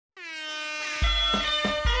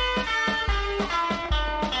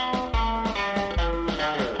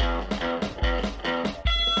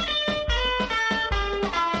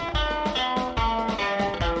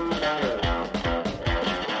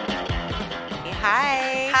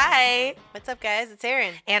Hi. Hi. What's up, guys? It's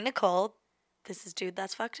Erin. And Nicole. This is Dude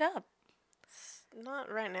That's Fucked Up.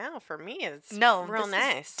 Not right now. For me, it's No, real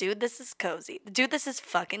nice. Dude, this is cozy. Dude, this is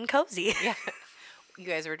fucking cozy. Yeah. You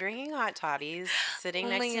guys were drinking hot toddies, sitting Oh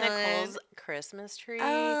next my to God. Nicole's Christmas tree.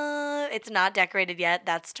 It's not decorated yet.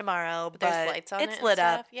 That's tomorrow. But there's lights on it it's and lit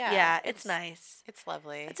stuff? up. Yeah, It's nice. It's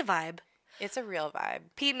lovely. It's a vibe. It's a real vibe.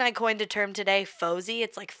 Pete and I coined a term today, fozy.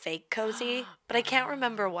 It's like fake cozy. But I can't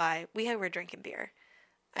remember why. We were drinking beer.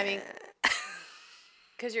 I mean,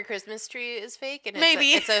 because your Christmas tree is fake, and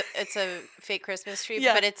Maybe. it's a fake Christmas tree,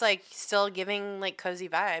 Yeah. but it's like still giving like cozy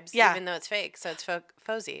vibes, Yeah. even though it's fake. So it's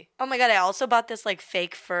fuzzy. Oh my God, I also bought this like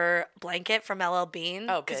fake fur blanket from LL Bean.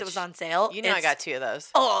 Oh, because it was bitch. on sale. You know, I got 2 of those.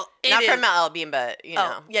 Oh, Not from LL Bean, but you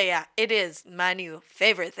know. Oh, yeah. It is my new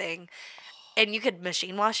favorite thing. And you could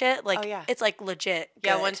machine wash it. Like, Oh, yeah. It's like legit.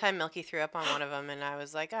 Yeah, good. one time Milky threw up on one of them, and I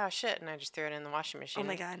was like, "Oh shit!" And I just threw it in the washing machine. Oh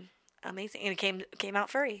my God. Amazing. And it came out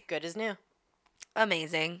furry. Good as new.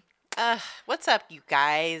 Amazing. What's up, you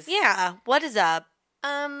guys? Yeah. What is up?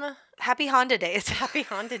 Happy Honda days. Happy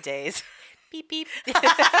Honda days. Beep beep.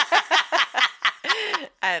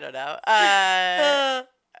 I don't know.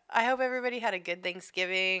 I hope everybody had a good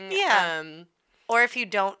Thanksgiving. Yeah. Or if you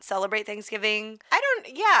don't celebrate Thanksgiving.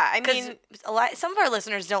 I mean, some of our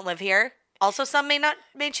listeners don't live here. Also, some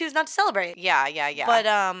may choose not to celebrate. yeah. But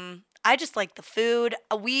I just like the food.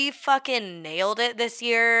 We fucking nailed it this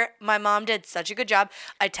year. My mom did such a good job.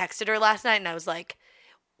 I texted her last night and I was like,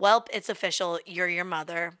 "Welp, it's official. You're your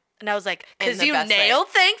mother." And I was like, In "Cause the you best way. nailed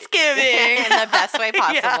Thanksgiving in the best way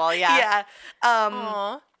possible. Yeah.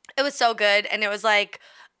 Aw. It was so good, and it was like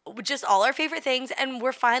just all our favorite things, and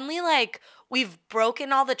we're finally like we've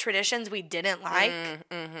broken all the traditions we didn't like,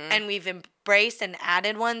 and we've embraced and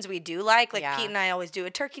added ones we do like. Like Yeah. Pete and I always do a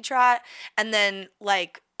turkey trot, and then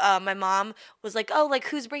like my mom was like, "Oh, like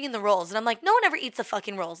who's bringing the rolls?" And I'm like, "No one ever eats the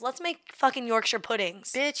fucking rolls. Let's make fucking Yorkshire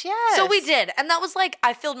puddings." Bitch, yes. So we did, and that was like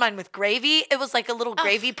I filled mine with gravy. It was like a little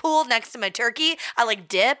gravy pool next to my turkey. I like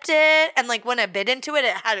dipped it, and like when I bit into it,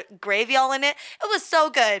 it had gravy all in it. It was so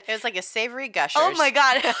good. It was like a savory gushers. Oh my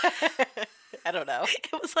God. I don't know.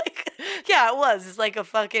 It was like, yeah, it was. It's like a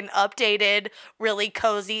fucking updated, really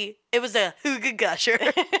cozy. It was a hooga gusher.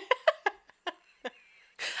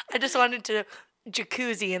 I just wanted to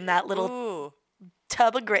jacuzzi in that little Ooh,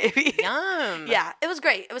 tub of gravy. yum. Yeah, it was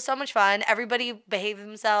great. It was so much fun. Everybody behaved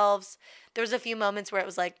themselves. There was a few moments where it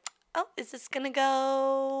was like, oh, is this going to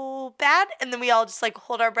go bad? And then we all just like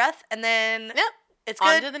hold our breath and then Yep. it's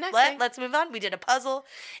On good. to the next thing. Let's move on. We did a puzzle.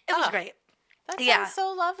 It was Oh. great. That Yeah. sounds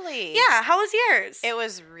so lovely. Yeah, how was yours? It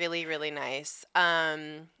was really, really nice.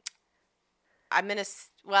 I'm gonna.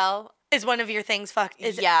 Well, Is one of your things fucked?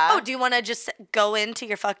 Yeah. Oh, do you want to just go into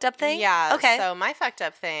your fucked up thing? yeah. Okay. So my fucked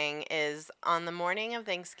up thing is on the morning of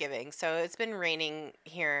Thanksgiving. So it's been raining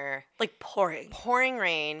here, like pouring. pouring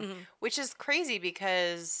rain, Mhm. which is crazy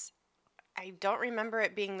because I don't remember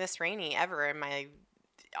it being this rainy ever in my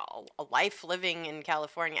life living in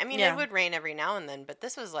California. I mean, Yeah. it would rain every now and then, but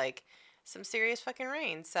this was like some serious fucking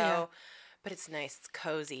rain. So. Yeah. But it's nice. It's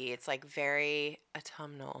cozy. It's like very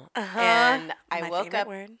autumnal. Uh-huh. And I My woke favorite up.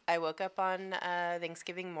 word. I woke up on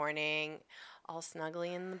Thanksgiving morning, all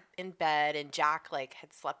snuggly in bed, and Jack like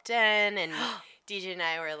had slept in, and DJ and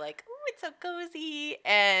I were like, "Oh, it's so cozy."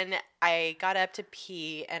 And I got up to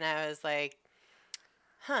pee, and I was like,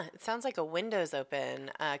 "Huh, it sounds like a window's open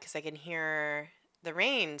because I can hear the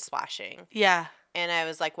rain splashing." Yeah. And I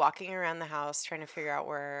was like walking around the house trying to figure out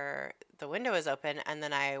where the window was open. And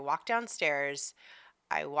then I walked downstairs.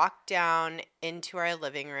 I walked down into our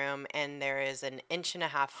living room, and there is 1.5 inches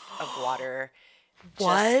of water just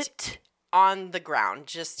What? on the ground.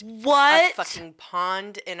 Just What? a fucking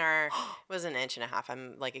pond in our, it was 1.5 inches.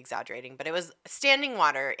 I'm like exaggerating, but it was standing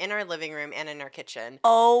water in our living room and in our kitchen.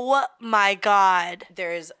 Oh my God.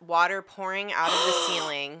 There's water pouring out of the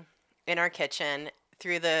ceiling in our kitchen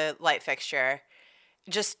through the light fixture.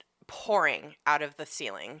 Just pouring out of the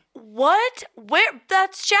ceiling. What? Where?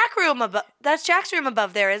 That's Jack's room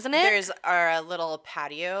above there, isn't it? There's our little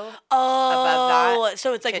patio. Oh, that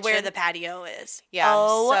so it's like where kitchen. the patio is. Yeah,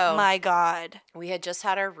 Oh so- my God. We had just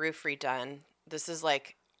had our roof redone. This is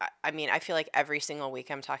like, I mean, I feel like every single week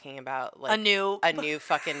I'm talking about like A new.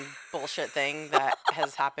 fucking bullshit thing that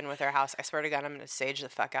has happened with our house. I swear to God, I'm gonna sage the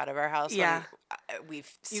fuck out of our house. Yeah. when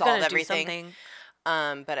we've You solved gotta everything. do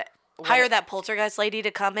something. But Hire that poltergeist lady to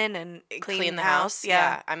come in and clean the house.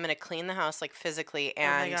 Yeah. I'm gonna clean the house like physically my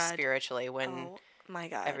and God. spiritually when Oh my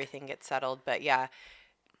God. everything gets settled. But yeah,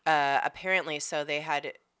 apparently, so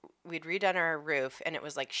we'd redone our roof, and it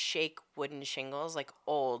was like shake wooden shingles, like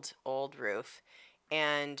old roof.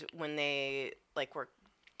 And when they like were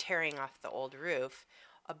tearing off the old roof,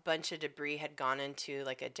 a bunch of debris had gone into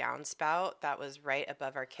like a downspout that was right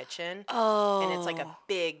above our kitchen. Oh. And it's like a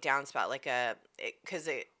big downspout, like because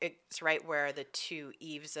it's right where the two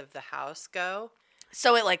eaves of the house go.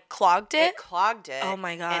 So it like clogged it? It clogged it. Oh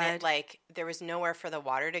my God. And it like, there was nowhere for the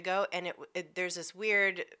water to go. And there's this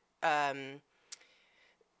weird,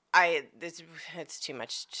 it's too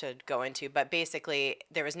much to go into, but basically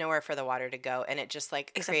there was nowhere for the water to go. And it just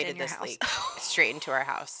like Except created in your this house. leak straight into our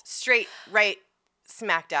house. Straight, right,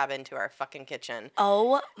 smack dab into our fucking kitchen.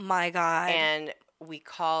 Oh my God. And we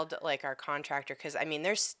called like our contractor because I mean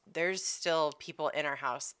there's still people in our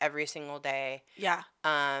house every single day. Yeah.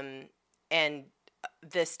 And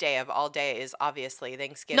this day of all days, obviously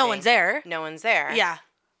Thanksgiving. No one's there. No one's there. Yeah.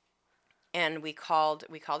 And we called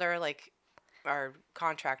our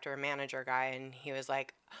contractor manager guy, and he was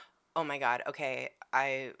like, "Oh my God, okay,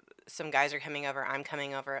 some guys are coming over. I'm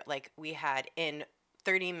coming over." Like we had in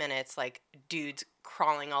 30 minutes, like dudes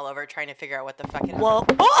crawling all over trying to figure out what the fuck it is. Whoa.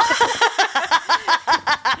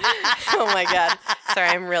 Oh my God. Sorry,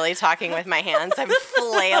 I'm really talking with my hands. I'm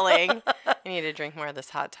flailing. I need to drink more of this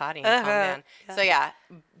hot toddy and calm down. Yeah. So yeah,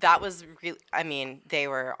 that was really, I mean, they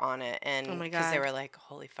were on it. And Oh my because they God. were like,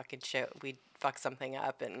 holy fucking shit, we fucked something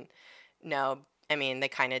up. And no, I mean, they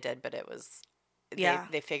kind of did, but it was, Yeah.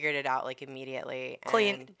 they figured it out like immediately.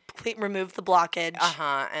 Clean, remove the blockage.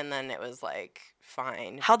 And then it was like,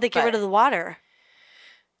 fine. How'd they get rid of the water?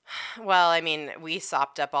 Well, I mean, we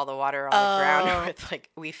sopped up all the water on the ground with like,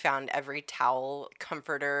 we found every towel,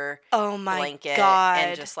 comforter, Oh my blanket, God.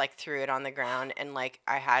 and just like threw it on the ground. And like,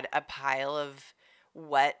 I had a pile of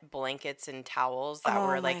wet blankets and towels that Oh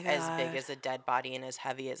were my like as big God. as a dead body and as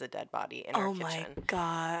heavy as a dead body in our Oh my kitchen.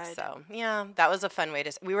 God. So yeah, that was a fun way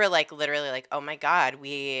to. We were like literally like, oh my God,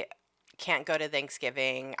 we can't go to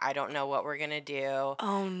Thanksgiving. I don't know what we're gonna do.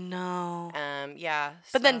 Oh no. Yeah.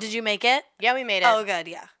 But then so- did you make it? yeah, we made it. Oh, good.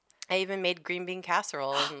 Yeah. I even made green bean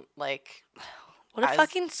casserole and like, What a I was-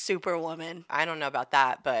 fucking superwoman. I don't know about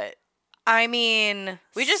that, but I mean,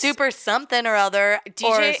 We just- super something or other.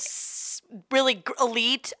 DJ or really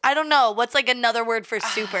elite. I don't know. What's like another word for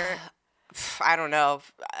super? I don't know.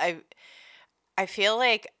 I feel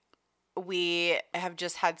like we have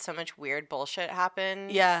just had so much weird bullshit happen.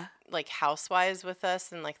 Yeah. Like house-wise with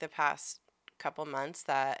us in like the past couple months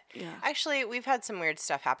that Yeah. actually we've had some weird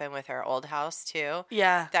stuff happen with our old house too.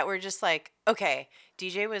 Yeah. That we're just like, okay,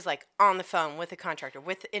 DJ was like on the phone with the contractor,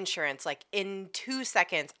 with insurance. Like in 2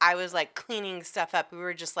 seconds, I was like cleaning stuff up. We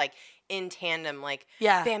were just like in tandem, like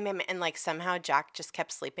Yeah. bam, bam. And like somehow Jack just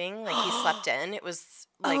kept sleeping. Like he slept in. It was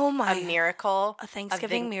like Oh my- a miracle. A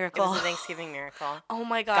Thanksgiving It miracle. was a Thanksgiving miracle. Oh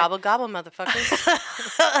my God. Gobble, gobble,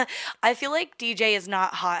 motherfuckers. I feel like DJ is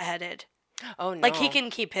not hot-headed. Oh, no. Like he can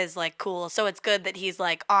keep his like cool. So it's good that he's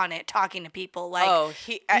like on it, talking to people. Like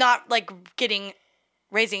I- not like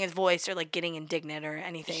raising his voice or like getting indignant or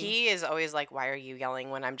anything. He is always like, why are you yelling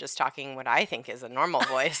when I'm just talking what I think is a normal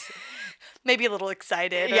voice? Maybe a little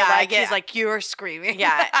excited. Or Yeah, I like, get- he's like, you're screaming.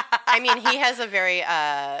 Yeah. I mean, he has a very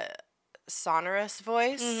sonorous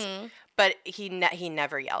voice, Mhm. but he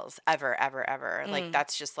never yells ever, ever, ever. Like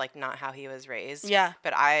that's just like not how he was raised. Yeah.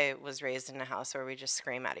 But I was raised in a house where we just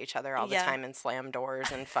scream at each other all the Yeah. time and slam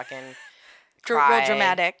doors and fucking Real cry.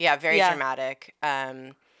 dramatic. Yeah, very Yeah. dramatic.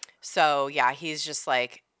 So yeah, he's just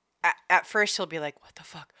like at first he'll be like, "What the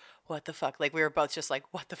fuck? What the fuck?" Like we were both just like,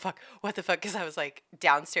 "What the fuck? What the fuck?" Because I was like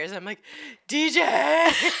downstairs. I'm like, "DJ,"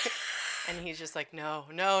 and he's just like, "No,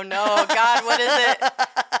 no, no, God, what is it?"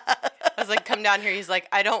 I was like, "Come down here." He's like,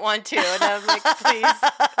 "I don't want to," and I was like,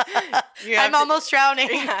 "Please." You have I'm to- almost drowning.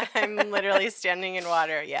 Yeah, I'm literally standing in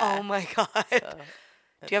water. Yeah. Oh my God. So,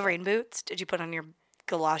 Do you have rain boots? Did you put on your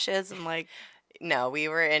galoshes and like no, we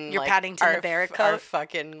were in Your like, Paddington the our Bear our coat?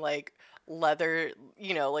 fucking like leather,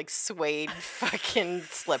 like suede fucking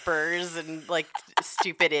slippers and like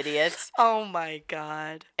stupid idiots. oh my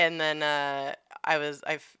God. And then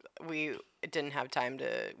we didn't have time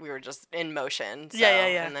to. We were just in motion. So,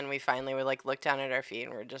 Yeah. And then we finally were like looked down at our feet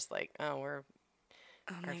and we're just like, oh, Oh our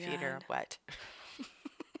my feet are God. wet.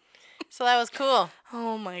 So that was cool.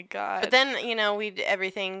 Oh my God. But then,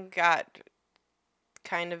 everything got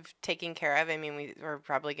kind of taken care of. I mean, we're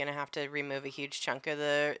probably going to have to remove a huge chunk of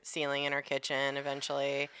the ceiling in our kitchen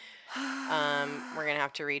eventually. We're going to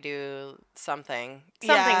have to redo something. Something's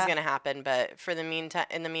Yeah. going to happen, but in the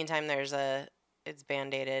meantime, it's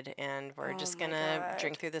Band-Aided, and we're Oh just my going to God.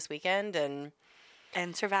 drink through this weekend and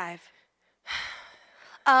survive.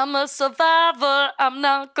 I'm a survivor. I'm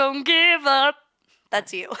not gonna give up.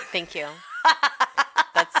 That's you. thank you.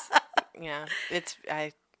 That's,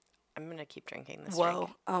 I'm going to keep drinking this Whoa. drink.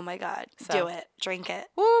 Oh, my God. So- Do it. Drink it.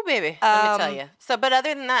 Woo, baby. Let me tell you. So, but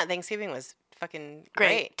other than that, Thanksgiving was fucking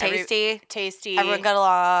great. Tasty. Tasty. Everyone got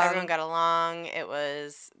along. Everyone got along.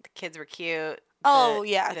 The kids were cute.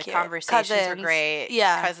 Yeah, The cute. conversations were Cousins. great.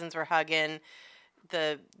 Yeah. Cousins were hugging.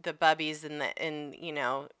 The bubbies and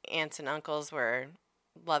aunts and uncles were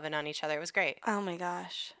loving on each other. It was great. Oh, my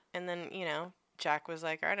gosh. And then, Jack was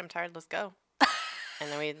like, all right, I'm tired. Let's go.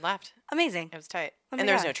 And then we left. Amazing. It was tight. Oh my And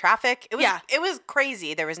there was God. no traffic. It Yeah. was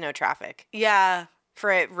crazy. There was no traffic. Yeah. For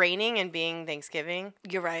it raining and being Thanksgiving.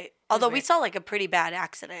 You're right. Although we weird. saw like a pretty bad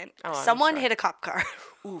accident. Oh, I'm Someone sure. hit a cop car.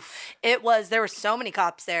 Oof. There were so many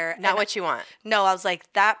cops there. Not and what you want. No, I was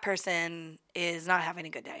like, that person is not having a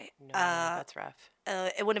good day. No, that's rough.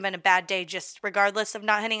 It would have been a bad day just regardless of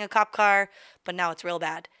not hitting a cop car, but now it's real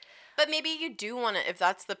bad. But maybe you do want to, if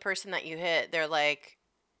that's the person that you hit, they're like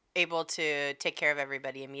able to take care of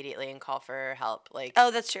everybody immediately and call for help, like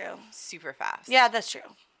Oh, that's true. super fast. Yeah, that's true.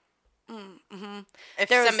 Mm-hmm. If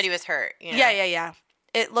there was- somebody was hurt. You know? Yeah.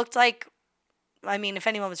 It looked like, I mean, if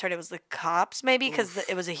anyone was hurt, it was the cops maybe because Oof.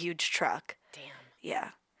 it was a huge truck. Damn. Yeah.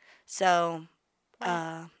 So,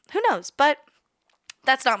 who knows? But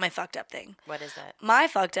that's not my fucked up thing. What is it? My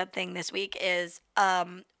fucked up thing this week is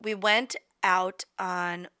we went out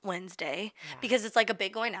on Wednesday because it's like a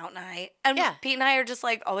big going out night. And Yeah. Pete and I are just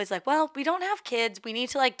like always like, well, we don't have kids. We need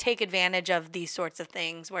to like take advantage of these sorts of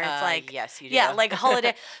things where it's like, yes, you do. yeah, like a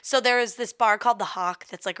holiday. So there is this bar called The Hawk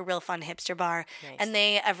that's like a real fun hipster bar. Nice. And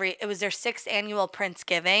it was their 6th annual Prince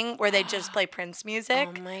Giving where they just play Prince music.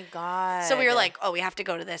 Oh my God. So we were like, oh, we have to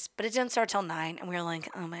go to this. But it didn't start till 9. And we were like,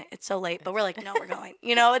 oh my, it's so late. But we're like, no, we're going.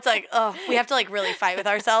 You know, it's like, oh, we have to like really fight with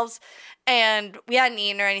ourselves. And we hadn't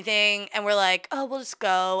eaten or anything. And we're like, oh, we'll just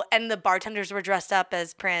go. And the bartenders were dressed up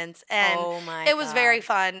as Prince. And Oh my it was God. very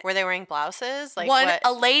fun. Were they wearing blouses? Like One, what?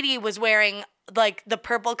 a lady was wearing like the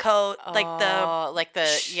purple coat, like the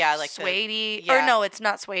suede yeah. or no, it's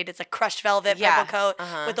not suede. It's a crushed velvet Yeah, purple coat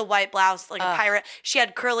uh-huh. with a white blouse, like a pirate. She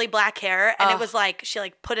had curly black hair, and it was like she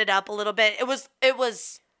like put it up a little bit. It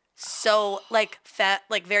was so like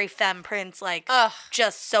very femme Prince, like Ugh.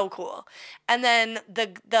 just so cool. And then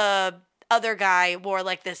the other guy wore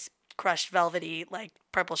like this crushed velvety like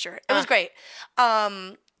purple shirt. It was great.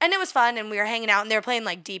 And it was fun, and we were hanging out, and they were playing,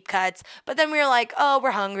 like, deep cuts. But then we were like, oh, we're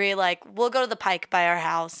hungry. Like, we'll go to the Pike by our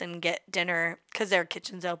house and get dinner because their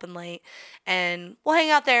kitchen's open late. And we'll hang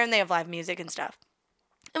out there, and they have live music and stuff.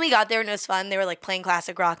 And we got there, and it was fun. They were, like, playing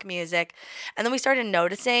classic rock music. And then we started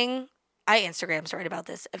noticing – I Instagram storyed about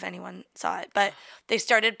this if anyone saw it. But they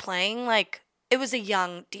started playing, like – it was a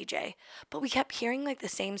young DJ. But we kept hearing, like, the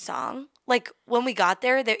same song. Like, when we got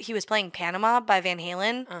there, he was playing Panama by Van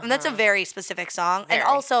Halen. And that's a very specific song. Very. And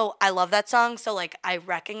also, I love that song, so, like, I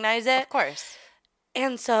recognize it. Of course.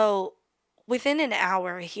 And so, within an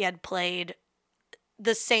hour, he had played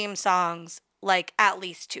the same songs, like, at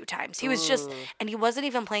least 2 times. He was just – and he wasn't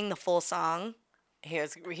even playing the full song. He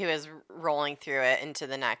was rolling through it into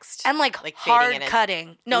the next. And, like fading hard in it.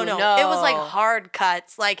 cutting. No. It was, like, hard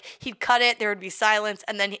cuts. Like, he'd cut it, there would be silence,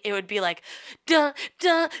 and then it would be, like, dun,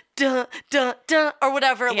 dun, dun, dun, dun, or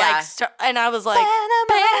whatever. Yeah. Like, and I was like,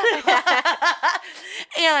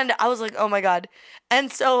 and I was like, oh, my God.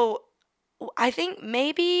 And so I think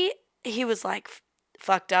maybe he was, like,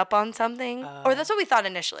 fucked up on something. Or that's what we thought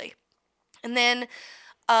initially. And then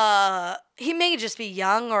he may just be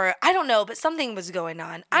young or I don't know, but something was going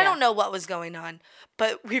on. I don't know what was going on,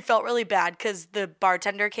 but we felt really bad because the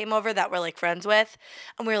bartender came over that we're like friends with,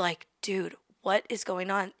 and we were like, dude, what is going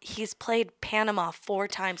on? He's played Panama 4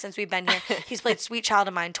 times since we've been here. He's played Sweet Child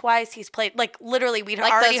of Mine twice. He's played like literally we'd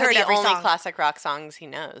like already those heard are the every only song. classic rock songs he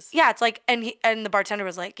knows. Yeah, it's like and the bartender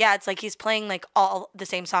was like, yeah, it's like he's playing like all the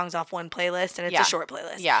same songs off one playlist, and it's Yeah. a short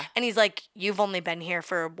playlist. Yeah. And he's like, you've only been here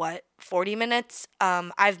for what, 40 minutes?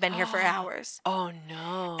 I've been here for hours. Oh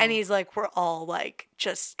no. And he's like, we're all like,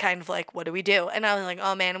 just kind of like, what do we do? And I was like,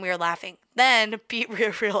 oh man, and we were laughing. Then Pete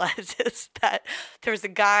realizes that there's a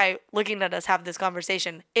guy looking at us have this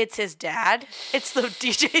conversation. It's his dad. It's the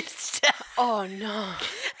DJ's dad. Oh no.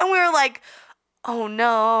 And we were like, oh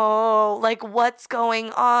no, like what's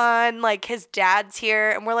going on? Like his dad's here,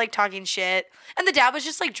 and we're like talking shit. And the dad was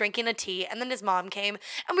just like drinking a tea, and then his mom came,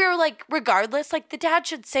 and we were like, regardless, like the dad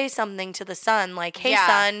should say something to the son, like, hey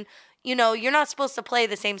son, you know, you're not supposed to play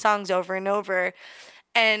the same songs over and over.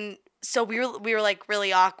 And so we were like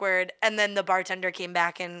really awkward. And then the bartender came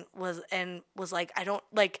back and was like, I don't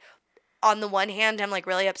like, on the one hand, I'm like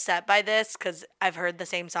really upset by this because I've heard the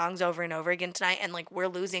same songs over and over again tonight, and like we're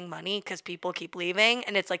losing money because people keep leaving,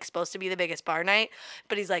 and it's like supposed to be the biggest bar night.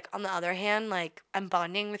 But he's like, on the other hand, like I'm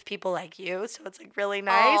bonding with people like you, so it's like really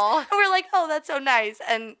nice. Aw. And we're like, oh, that's so nice.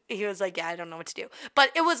 And he was like, yeah, I don't know what to do.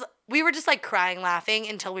 But we were just like crying, laughing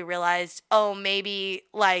until we realized, oh, maybe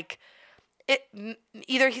like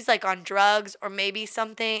either he's like on drugs or maybe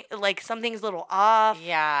something's a little off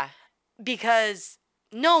Yeah. because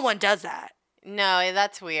no one does that. No,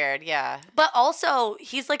 that's weird. Yeah. But also,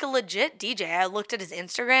 he's like a legit DJ. I looked at his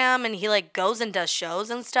Instagram and he like goes and does shows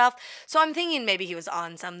and stuff. So I'm thinking maybe he was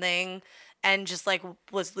on something and just like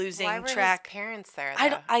was losing Why were track. his parents there? I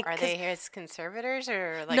Though? don't- I- Are they his conservators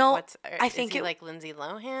or like No, what's? I is think he it- like Lindsay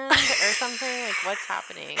Lohan or something? Like what's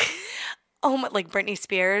happening? Oh my, like Britney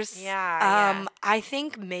Spears. Yeah. I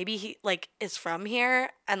think maybe he like is from here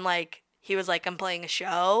and like he was like, I'm playing a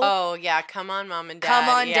show. Oh yeah, come on, mom and dad. Come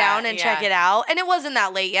on Yeah, down and check yeah. it out. And it wasn't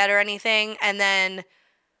that late yet or anything. And then,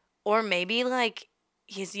 or maybe like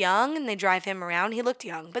he's young and they drive him around. He looked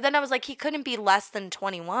young. But then I was like, he couldn't be less than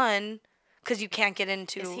 21 because you can't get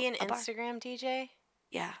into Is he an a bar. Instagram DJ?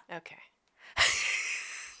 Yeah. Okay.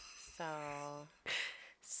 So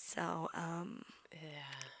So, yeah.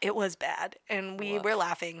 it was bad. And we Woof. were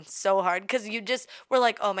laughing so hard because you just were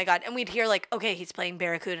like, oh my God. And we'd hear like, okay, he's playing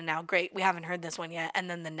Barracuda now. Great. We haven't heard this one yet. And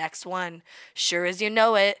then the next one, sure as you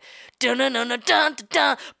know it, dun dun dun dun dun dun,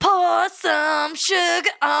 dun, pour some sugar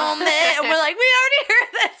on me. And we're like, we already heard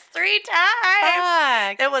this 3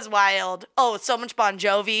 times. Fuck. It was wild. Oh, so much Bon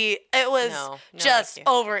Jovi. It was No, just thank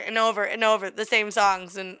you. over and over and over the same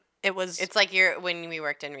songs. And it was, It's like when we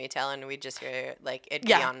worked in retail and we'd just hear like it'd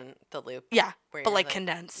Yeah. be on the loop. yeah, where but you're like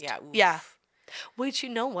condensed. Yeah. Yeah. oof. Wait, you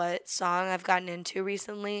know what song I've gotten into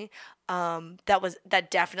recently? That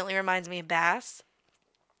definitely reminds me of Bass.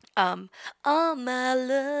 All my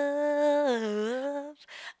love,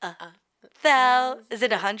 is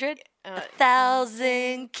it 100? Uh,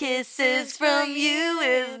 1,000 kisses from you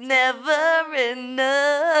is never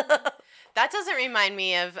enough. That doesn't remind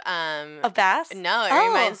me of Of Bass? No, it Oh.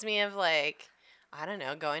 reminds me of like I don't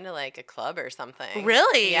know, going to like a club or something.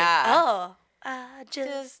 Really? Yeah. Oh. I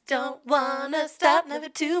just don't wanna stop, never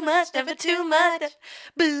too much, never too much.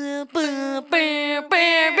 Boom, boom, boom, boom,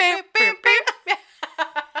 boom, boom, boom.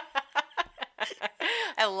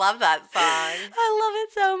 I love that song. I love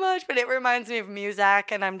it so much, but it reminds me of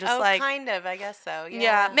Muzak, and I'm just Oh, like, kind of, I guess so.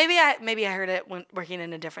 yeah, Yeah. maybe I heard it when working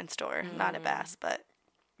in a different store, not at Bass, but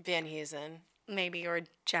Van Heusen. maybe or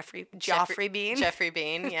Joffrey Bean. Jeffrey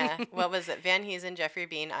Bean, yeah. What was it? Van Heusen, Jeffrey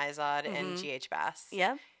Bean, Izod, and GH Bass.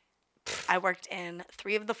 Yeah, I worked in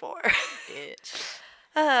 3 of the 4. Bitch.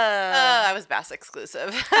 Uh, I was Bass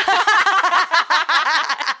exclusive.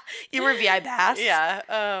 you were VI Bass. Yeah.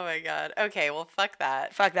 Oh my god. Okay, well fuck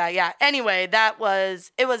that. Fuck that. Yeah. Anyway, it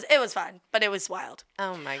was fun, but it was wild.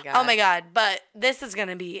 Oh my god. Oh my God. But this is going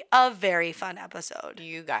to be a very fun episode.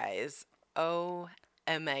 You guys. Oh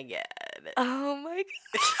my god. Oh my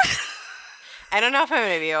God. I don't know if I'm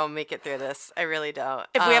gonna be able to make it through this. I really don't.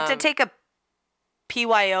 If we have to take a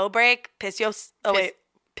PYO break, piss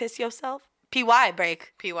yourself. PY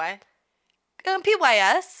break. PY?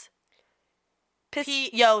 PYS. Piss P-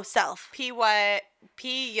 yourself. PY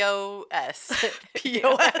POS.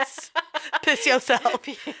 POS. Piss yourself.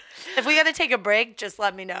 If we got to take a break, just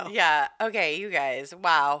let me know. Yeah. Okay, you guys.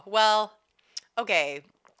 Wow. Well, okay.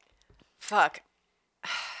 Fuck.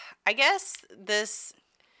 I guess this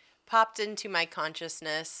popped into my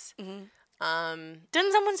consciousness.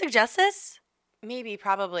 Didn't someone suggest this? Maybe,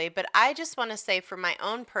 probably, but I just want to say for my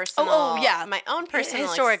own personal, yeah. my own personal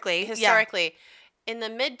Historically, in the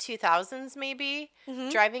mid 2000s, maybe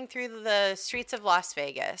driving through the streets of Las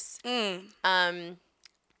Vegas.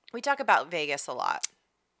 We talk about Vegas a lot,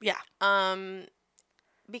 Yeah.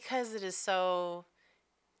 because it is so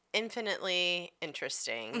infinitely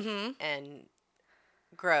interesting and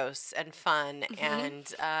gross and fun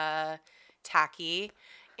and tacky.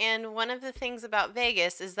 And one of the things about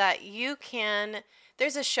Vegas is that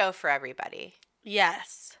there's a show for everybody.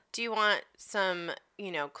 Yes. Do you want some,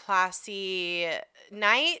 classy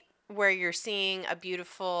night where you're seeing a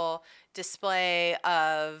beautiful display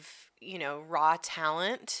of, raw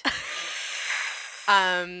talent?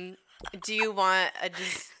 Do you want a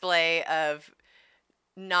display of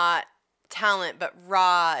not talent but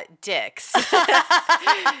raw dicks?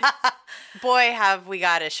 Boy, have we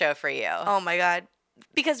got a show for you. Oh my God.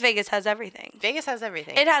 Because Vegas has everything. Vegas has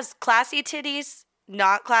everything. It has classy titties,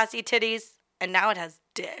 not classy titties, and now it has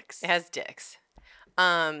dicks. It has dicks.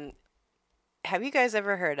 Have you guys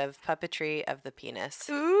ever heard of puppetry of the penis?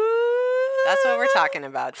 Ooh. That's what we're talking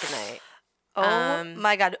about tonight. Oh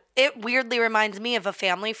my God. It weirdly reminds me of a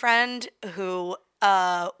family friend who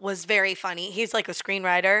was very funny. He's like a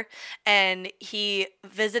screenwriter, and he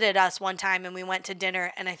visited us one time and we went to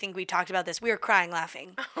dinner, and I think we talked about this. We were crying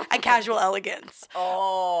laughing at Casual Elegance.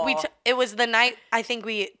 Oh. It was the night I think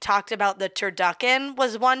we talked about the turducken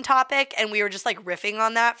was one topic, and we were just like riffing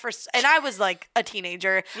on that and I was like a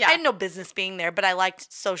teenager. Yeah. I had no business being there, but I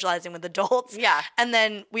liked socializing with adults. Yeah. And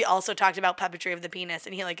then we also talked about puppetry of the penis,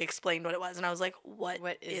 and he like explained what it was, and I was like,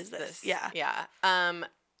 what is this? Yeah. Yeah.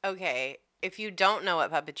 Okay. If you don't know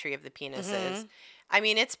what puppetry of the penis is, I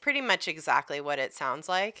mean, it's pretty much exactly what it sounds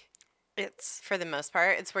like. It's For the most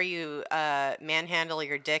part, it's where you manhandle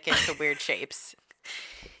your dick into weird shapes.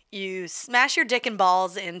 you smash your dick and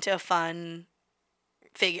balls into fun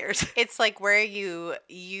figures. It's like where you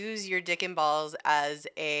use your dick and balls as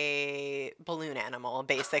a balloon animal,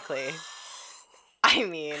 basically. I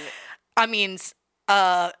mean,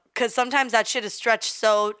 because sometimes that shit is stretched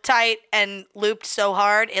so tight and looped so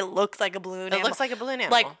hard, it looks like a balloon animal. it looks like a balloon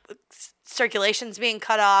animal. Like circulation's being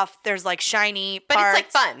cut off. There's like shiny but parts.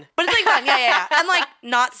 it's like fun. But it's like fun. Yeah. And like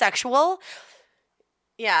not sexual.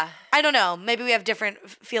 Yeah. I don't know. Maybe we have different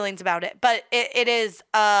feelings about it. But it is,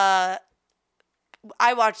 I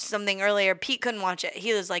watched something earlier. Pete couldn't watch it.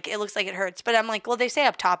 He was like, it looks like it hurts. But I'm like, well, they say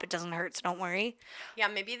up top it doesn't hurt, so don't worry. Yeah,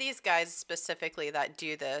 maybe these guys specifically that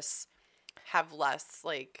do this have less,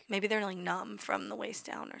 like... Maybe they're like numb from the waist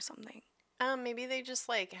down or something. maybe they just,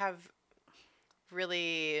 like, have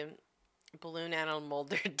really balloon animal mold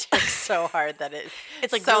their dicks so hard that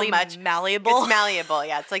it's like so really much malleable. It's malleable,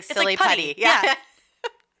 yeah. It's like It's silly like putty. putty. Yeah.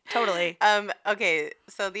 Totally. Okay,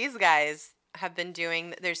 so these guys have been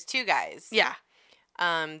doing... There's two guys. Yeah.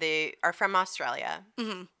 They are from Australia.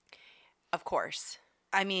 Mm-hmm. Of course.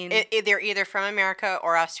 I mean... They're either from America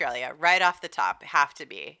or Australia. Right off the top. Have to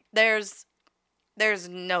be. There's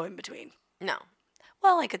no in between. No.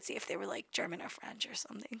 Well, I could see if they were like German or French or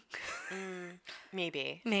something.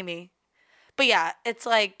 Maybe. Maybe. But yeah, it's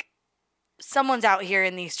like someone's out here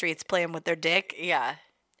in these streets playing with their dick. Yeah.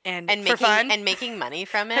 And for making fun. and making money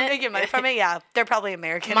from it. And making money from it, yeah. They're probably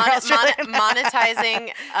American or Australian.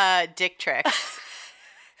 Monetizing dick tricks.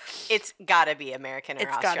 It's gotta be American or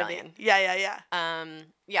Australian. Gotta be. Yeah.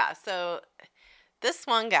 Yeah, so this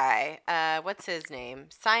one guy, what's his name?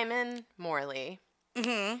 Simon Morley.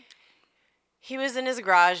 Mm-hmm. He was in his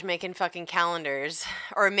garage making fucking calendars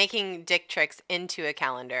or making dick tricks into a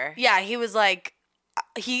calendar. Yeah, he was like,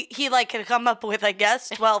 he like had come up with, I guess,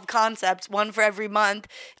 12 concepts, one for every month,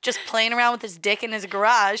 just playing around with his dick in his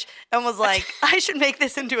garage, and was like, I should make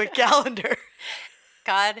this into a calendar.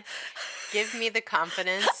 God, give me the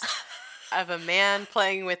confidence of a man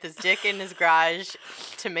playing with his dick in his garage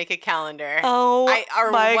to make a calendar. Oh, my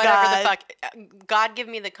whatever God. the fuck. God, give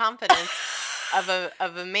me the confidence of a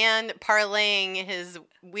man parlaying his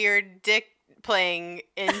weird dick playing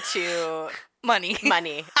into money.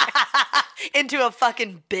 Into a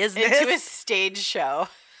fucking business. Into a stage show.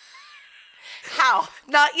 How?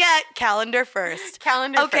 Not yet. Calendar first.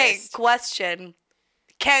 Calendar first. Okay, question.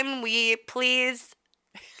 Can we please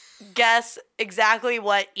guess exactly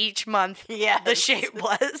what each month the shape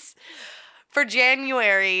was? For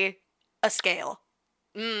January, a scale.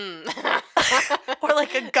 Or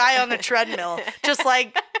like a guy on a treadmill. Just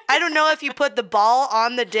like, I don't know if you put the ball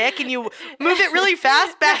on the dick and you move it really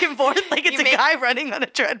fast back and forth like it's a guy running on a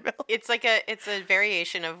treadmill. It's like it's a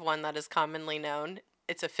variation of one that is commonly known.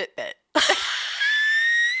 It's a Fitbit.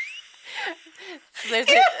 You're a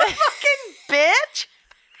fucking bitch.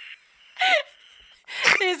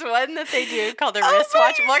 There's one that they do called a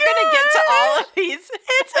wristwatch. We're gonna get to all of these.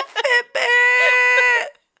 It's a Fitbit.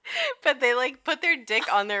 But they like put their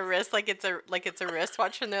dick on their wrist like it's a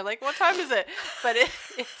wristwatch, and they're like, "What time is it?" But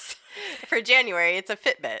it's for January. It's a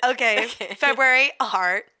Fitbit. Okay. February, a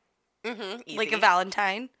heart, Easy. like a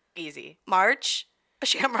Valentine. Easy. March, a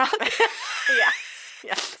shamrock.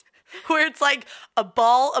 Yes. Where it's like a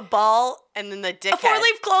ball, and then the dick. a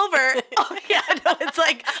four-leaf clover. Oh yeah, no, it's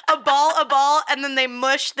like a ball, and then they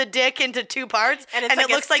mush the dick into two parts, and it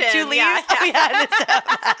looks like two leaves. Yeah. Oh yeah,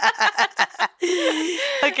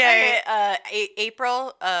 okay.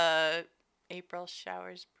 April. April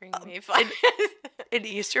showers bring May flowers. An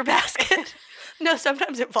Easter basket. No,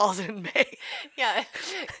 sometimes it falls in May. Yeah.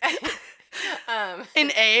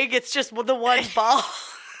 An egg. It's just the one ball.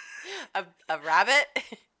 A rabbit.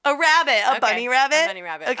 A rabbit. A bunny rabbit. A bunny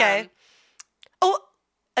rabbit. Okay.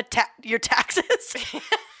 Your taxes.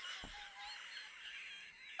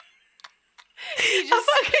 You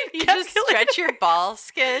just stretch your ball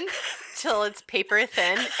skin till it's paper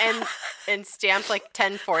thin and stamp like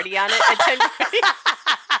 1040 on it.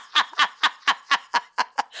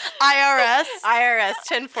 IRS. IRS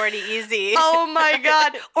 1040 easy. Oh my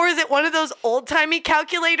God. Or is it one of those old-timey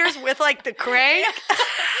calculators with like the crank?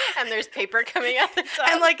 And there's paper coming out the top.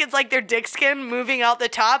 And like it's like their dick skin moving out the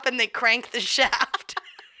top and they crank the shaft.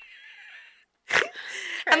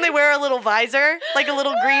 And they wear a little visor, like a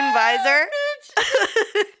little green visor.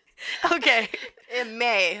 Okay. In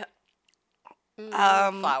May.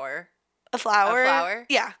 Flower. A flower. A flower?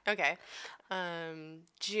 Yeah. Okay.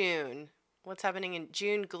 June. What's happening in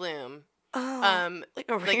June? Gloom. Like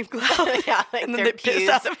a rain cloud. Yeah, like And then their they piss pubes.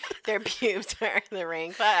 out of- Their pubes are the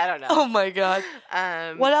rain cloud. I don't know. Oh my God.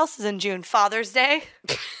 What else is in June? Father's Day?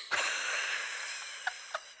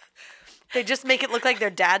 They just make it look like their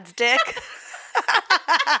dad's dick.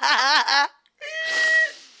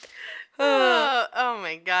 Oh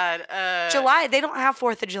my God. July, they don't have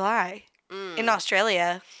 4th of July in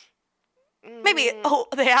Australia. Maybe,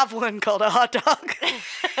 they have one called a hot dog.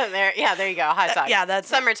 there you go. Hot dog. Yeah, that's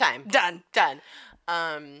summertime. done. Done.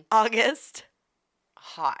 August.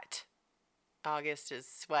 Hot. August is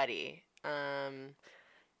sweaty.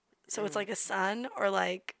 So it's like a sun or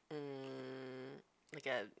like Like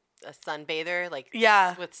a sunbather, like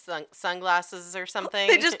Yeah. with sunglasses or something.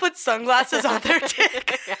 they just put sunglasses on their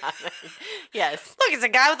dick. Yeah. Yes. Look, it's a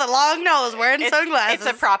guy with a long nose wearing sunglasses.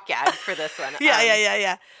 It's a prop gag for this one.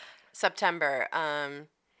 Yeah. September.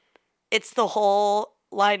 It's the whole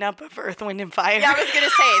lineup of Earth, Wind, and Fire. Yeah, I was gonna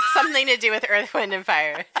say it's something to do with Earth, Wind, and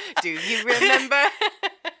Fire. Do you remember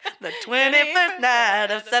The 21st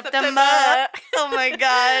night of September. Oh my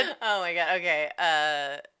God. Oh my God. Okay.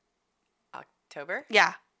 October.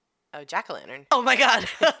 Yeah. Oh, jack-o'-lantern. Oh my God.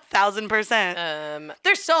 1,000%.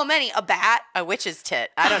 There's so many. A bat. A witch's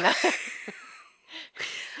tit. I don't know.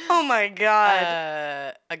 Oh my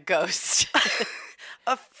God. A ghost.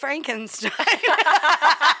 A Frankenstein.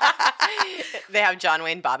 They have John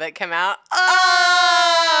Wayne Bobbitt come out.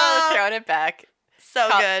 Oh, Throwing it back. so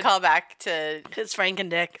good. Call back to It's Frank and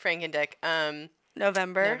Dick. Frank and Dick.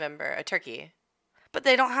 November. A turkey. But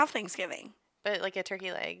they don't have Thanksgiving. But like a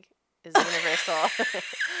turkey leg is universal.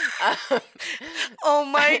 Oh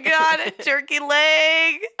my God. A turkey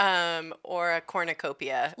leg. Or a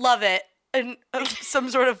cornucopia. Love it. And some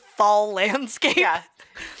sort of fall landscape. Yeah.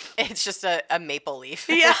 It's just a maple leaf.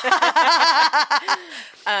 Yeah.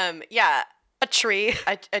 Yeah. A tree.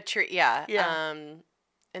 A tree. Yeah. Yeah.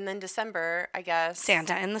 And then December, I guess.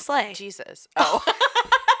 Santa in the sleigh. Jesus. Oh.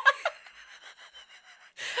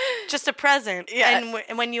 Just a present. Yeah.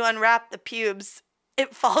 And when you unwrap the pubes,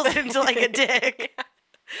 it falls into like a dick. Yeah.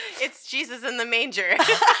 It's Jesus in the manger.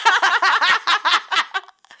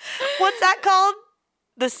 What's that called?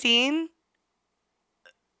 The scene?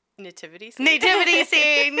 Nativity scene. Nativity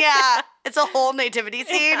scene, yeah. It's a whole nativity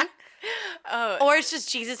scene. Yeah. Oh. Or it's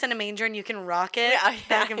just Jesus in a manger and you can rock it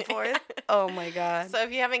back and forth. Oh my God. So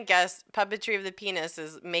if you haven't guessed, puppetry of the penis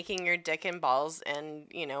is making your dick and balls and,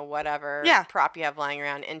 whatever prop you have lying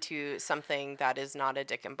around into something that is not a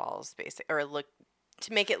dick and balls, or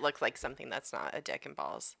to make it look like something that's not a dick and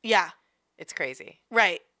balls. Yeah. It's crazy.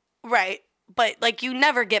 Right. But like you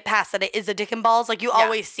never get past that it is a dick and balls. Like you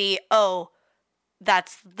always see,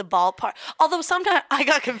 that's the ball part. Although sometimes I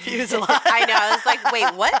got confused a lot. I know. I was like,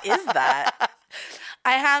 wait, what is that?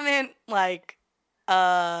 I haven't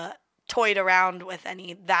toyed around with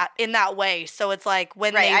any that in that way. So it's like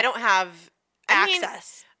when I don't have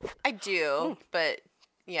access. I do, but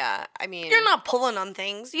yeah, I mean, You're not pulling on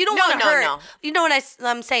things. You don't want to hurt. No. You know what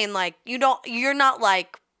I'm saying? Like you're not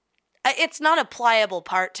like, it's not a pliable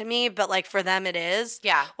part to me, but like for them it is.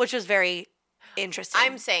 Yeah. Which was very interesting.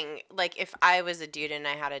 I'm saying, like, if I was a dude and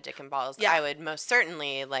I had a dick and balls, I would most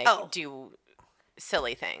certainly, do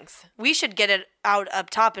silly things. We should get it out up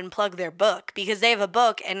top and plug their book because they have a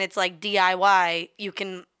book and it's like DIY. You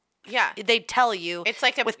can, they tell you it's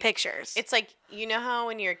like with pictures. It's like, you know how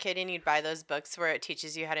when you're a kid and you'd buy those books where it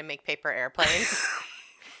teaches you how to make paper airplanes?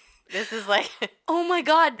 This is like... Oh my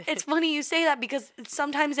God. It's funny you say that because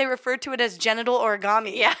sometimes they refer to it as genital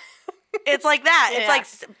origami. Yeah. It's like that.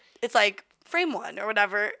 It's like frame one or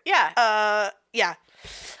whatever. Yeah. Yeah.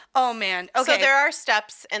 Oh man. Okay. So there are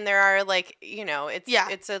steps and there are it's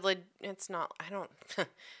not,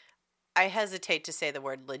 I hesitate to say the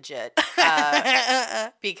word legit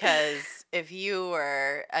because if you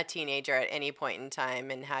were a teenager at any point in time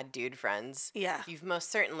and had dude friends, you've most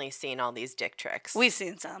certainly seen all these dick tricks. We've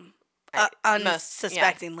seen some.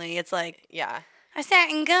 Unsuspectingly. It's like, I sat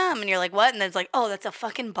in gum. And you're like, what? And then it's like, oh, that's a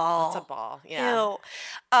fucking ball. That's a ball. Yeah.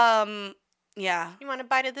 Ew. Yeah. You want a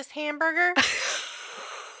bite of this hamburger?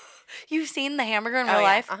 You've seen the hamburger in real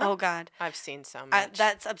life? Uh-huh. Oh, God. I've seen so much.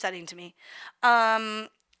 That's upsetting to me.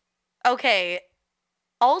 Okay.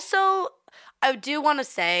 Also, I do want to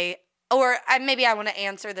say, or maybe I want to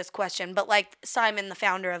answer this question, but like Simon, the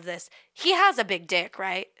founder of this, he has a big dick,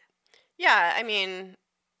 right? Yeah, I mean,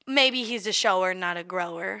 Maybe he's a shower, not a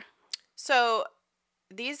grower. so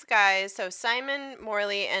these guys, so Simon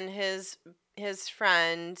Morley and his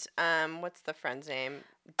friend, what's the friend's name?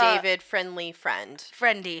 David Friendly Friend.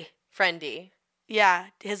 Friendy. Yeah,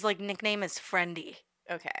 his like nickname is Friendy.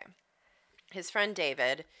 Okay. His friend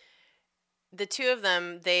David. The two of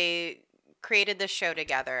them, they created this show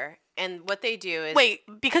together. And what they do is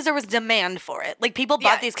because there was demand for it. Like people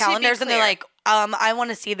bought these calendars and they're like, I want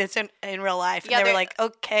to see this in real life. And they were like,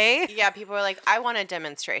 okay. Yeah, people were like, I want a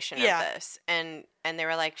demonstration of this. And they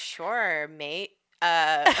were like, sure, mate.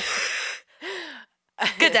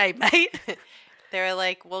 Good day, mate. They were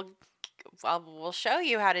like, we'll show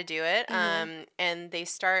you how to do it. Mm-hmm. And they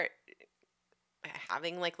start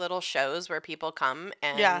having like little shows where people come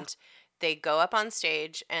and they go up on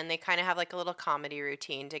stage and they kind of have like a little comedy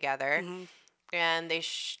routine together. Mm-hmm. And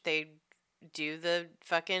they do the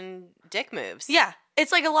fucking dick moves. Yeah.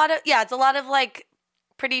 It's like it's a lot of like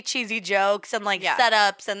pretty cheesy jokes and like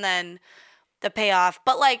setups and then the payoff.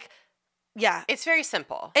 But like, yeah. It's very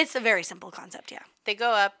simple. It's a very simple concept, yeah. They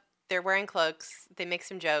go up, they're wearing cloaks, they make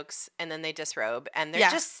some jokes, and then they disrobe. And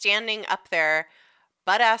they're just standing up there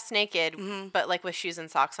butt-ass naked, but like with shoes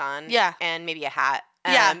and socks on. Yeah. And maybe a hat.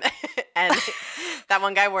 And that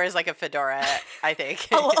one guy wears like a fedora, I think.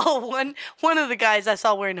 One of the guys I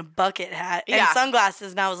saw wearing a bucket hat and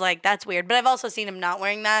sunglasses, and I was like, that's weird. But I've also seen him not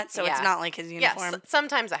wearing that, so it's not like his uniform. Yeah,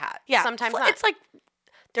 sometimes a hat. Yeah. Sometimes not. It's like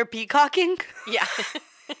they're peacocking. Yeah.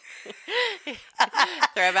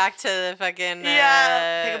 Throwback to the fucking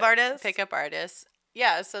pickup artists.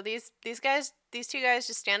 Yeah, so these two guys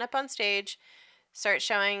just stand up on stage, start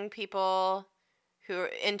showing people who are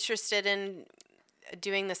interested in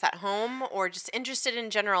doing this at home or just interested in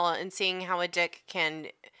general and seeing how a dick can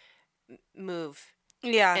move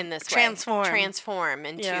in this transform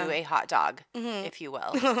into a hot dog, if you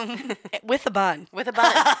will. With a bun. With a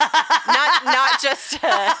bun. not just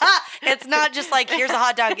it's not just like, here's a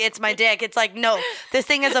hot dog, it's my dick. It's like, no, this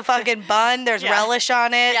thing is a fucking bun. There's relish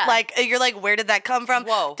on it. Yeah. Like, you're like, where did that come from?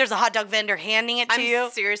 Whoa. There's a hot dog vendor handing it to you.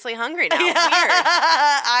 I'm seriously hungry now. Weird.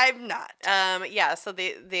 I'm not. So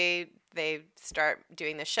they start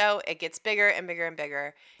doing the show. It gets bigger and bigger and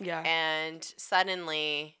bigger. Yeah. And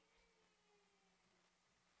suddenly,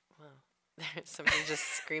 there's somebody just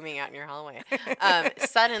screaming out in your hallway.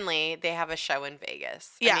 Suddenly, they have a show in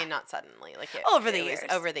Vegas. Yeah. I mean, not suddenly. Like over the years.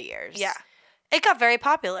 Over the years. Yeah. It got very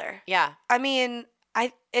popular. Yeah. I mean,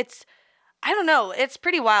 I don't know. It's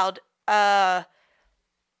pretty wild. If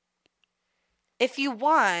you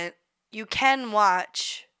want, you can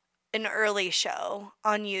watch an early show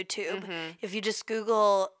on YouTube. Mm-hmm. If you just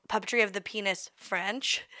Google Puppetry of the Penis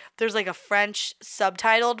French, there's like a French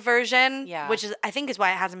subtitled version, which is, I think is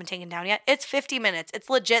why it hasn't been taken down yet. It's 50 minutes. It's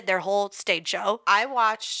legit their whole stage show. I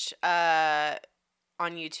watched on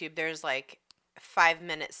YouTube, there's like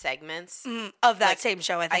 5-minute segments of that same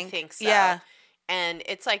show, I think. I think so. Yeah. And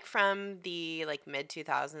it's like from the like mid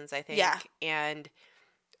 2000s, I think. Yeah.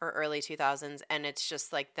 Or early 2000s, and it's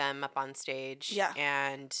just like them up on stage. Yeah.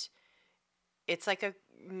 And it's like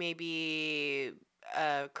maybe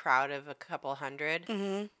a crowd of a couple hundred.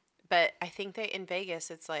 Mm-hmm. But I think that in Vegas,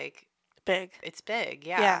 it's like big. It's big,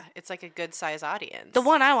 yeah. It's like a good size audience. The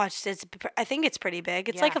one I watched I think it's pretty big.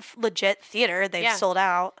 It's like a legit theater. They've sold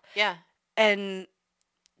out. Yeah. And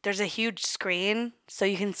there's a huge screen, so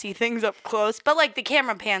you can see things up close. But, like, the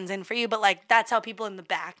camera pans in for you, but, like, that's how people in the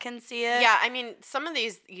back can see it. Yeah, I mean, some of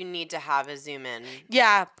these you need to have a zoom in.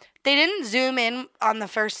 Yeah. They didn't zoom in on the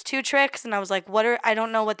first two tricks, and I was like, I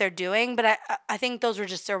don't know what they're doing, but I think those were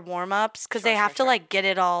just their warm-ups, because they have to, like, get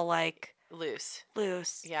it all, like... Loose.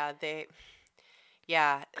 Yeah,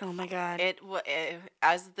 Yeah. Oh, my God.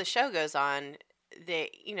 As the show goes on...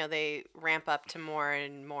 They ramp up to more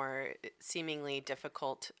and more seemingly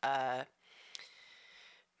difficult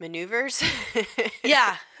maneuvers.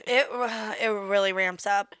 Yeah, it really ramps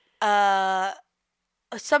up.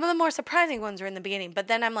 Some of the more surprising ones were in the beginning, but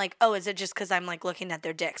then I'm like, oh, is it just because I'm like looking at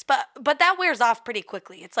their dicks? But that wears off pretty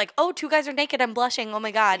quickly. It's like, oh, two guys are naked, I'm blushing, oh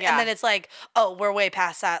my God. Yeah. And then it's like, oh, we're way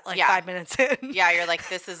past that, like 5 minutes in. Yeah, you're like,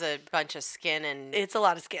 this is a bunch of skin and... It's a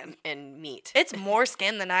lot of skin. And meat. It's more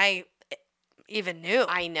skin than I even knew.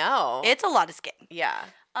 I know. It's a lot of skin. Yeah.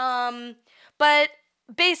 But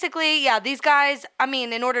basically, yeah, these guys, I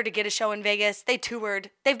mean, in order to get a show in Vegas, they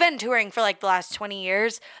toured. They've been touring for like the last 20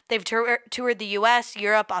 years. They've toured the US,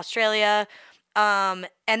 Europe, Australia. And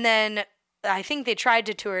then I think they tried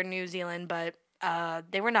to tour New Zealand, but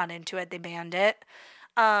they were not into it. They banned it.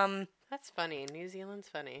 That's funny. New Zealand's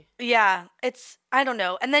funny. Yeah, I don't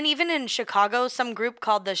know. And then even in Chicago, some group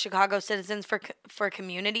called the Chicago Citizens for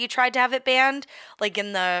Community tried to have it banned, like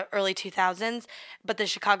in the early 2000s. But the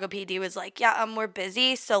Chicago PD was like, yeah, we're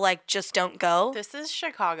busy, so like just don't go. This is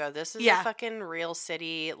Chicago. This is Yeah. a fucking real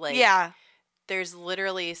city. Like, Yeah. there's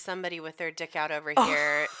literally somebody with their dick out over Oh.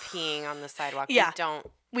 here peeing on the sidewalk. Yeah.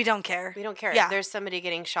 We We don't care. don't care. Yeah. There's somebody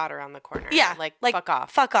getting shot around the corner. Yeah. Like Like, fuck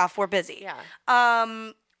off. Fuck off. We're busy. Yeah.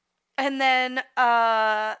 And then,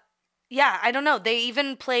 yeah, I don't know. They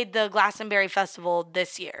even played the Glastonbury Festival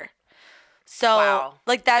this year. So, Wow.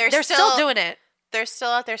 like that, they're still doing it. They're still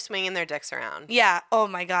out there swinging their dicks around. Yeah. Oh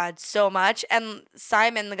my God, so much. And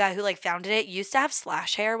Simon, the guy who like founded it, used to have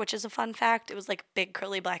slash hair, which is a fun fact. It was like big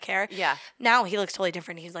curly black hair. Yeah. Now he looks totally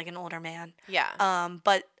different. He's like an older man. Yeah.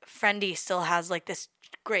 But Friendy still has like this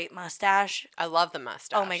great mustache. I love the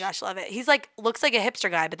mustache. Oh my gosh, love it. He's like looks like a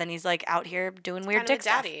hipster guy, but then he's like out here doing weird Kind dick of a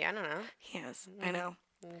stuff. daddy. I don't know. He is. I know.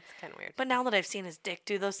 It's kind of weird. But now that I've seen his dick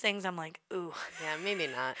do those things, I'm like, ooh, Yeah, maybe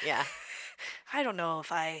not. Yeah. I don't know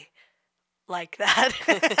if I like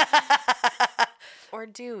that. Or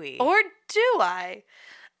do we? Or do I?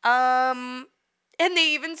 And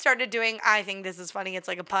they even started doing, I think this is funny, it's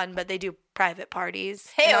like a pun, but they do private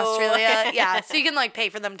parties in Hey-o. Australia. Yeah, so you can like pay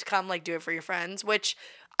for them to come like do it for your friends, which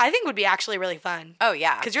I think would be actually really fun. Oh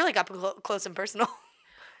yeah. Because you're like up close and personal.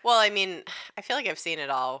 Well, I mean, I feel like I've seen it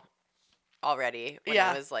all already when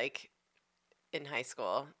Yeah. I was like in high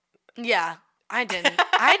school. Yeah, I didn't.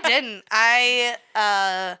 I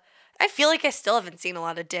feel like I still haven't seen a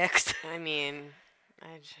lot of dicks. I mean,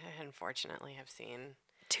 I unfortunately have seen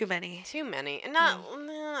Too many. too many.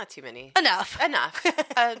 Not too many. Enough. Enough.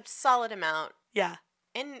 A solid amount. Yeah.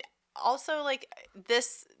 And also like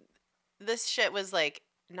this shit was like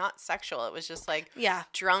not sexual. It was just like Yeah.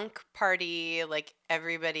 drunk party, like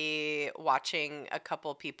everybody watching a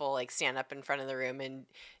couple people like stand up in front of the room and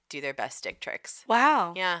do their best dick tricks.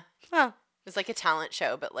 Wow. Yeah. Oh. It was like a talent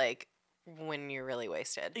show, but like when you're really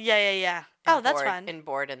wasted. Yeah. And Oh, that's bored, fun. And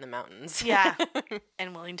bored in the mountains. Yeah.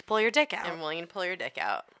 And willing to pull your dick out. And willing to pull your dick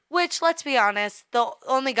out. Which, let's be honest, the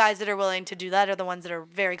only guys that are willing to do that are the ones that are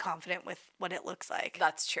very confident with what it looks like.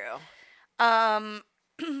 That's true.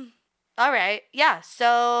 All right. Yeah.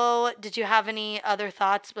 So, did you have any other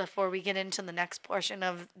thoughts before we get into the next portion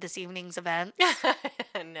of this evening's event?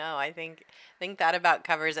 No, I think that about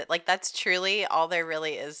covers it. Like that's truly all there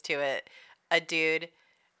really is to it. A dude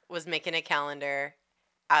was making a calendar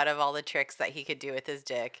out of all the tricks that he could do with his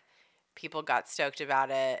dick. People got stoked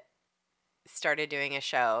about it. Started doing a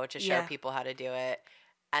show to show Yeah. people how to do it.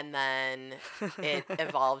 And then it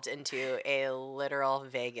evolved into a literal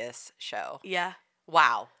Vegas show. Yeah.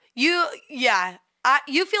 Wow. You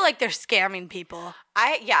feel like they're scamming people.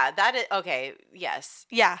 Okay, yes.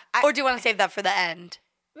 Yeah. Or do you want to save that for the end?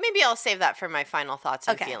 Maybe I'll save that for my final thoughts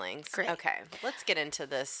and Okay, feelings. great. Okay, let's get into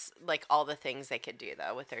this, like all the things they could do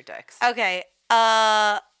though with their dicks. Okay.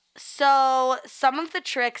 So some of the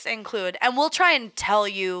tricks include, and we'll try and tell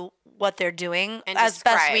you what they're doing And as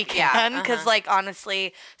best we describe, yeah, can, because like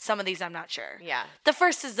honestly, some of these I'm not sure. Yeah. The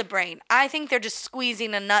first is the brain. I think they're just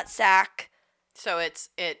squeezing a nut sack. So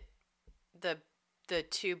the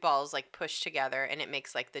two balls like push together and it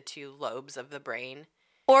makes like the two lobes of the brain.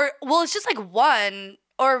 Or well, it's just like one,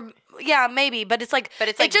 or yeah, maybe, but it's like But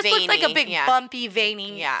it's, it like, just looked like a veiny, big yeah. bumpy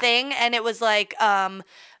veiny Yeah. thing, and it was like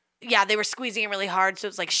yeah, they were squeezing it really hard, so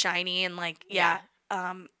it was like shiny and like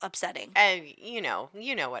upsetting. And you know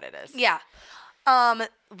what it is. Yeah.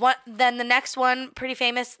 What then? The next one, pretty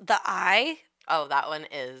famous, the eye. Oh, that one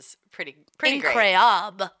is pretty great.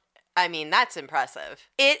 Incroyable. I mean, that's impressive.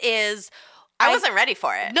 It is. I wasn't ready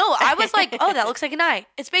for it. No, I was like, oh, that looks like an eye.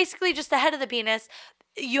 It's basically just the head of the penis.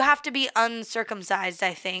 You have to be uncircumcised,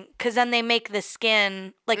 I think, because then they make the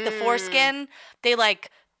skin, like the foreskin, they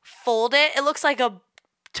like fold it. It looks like a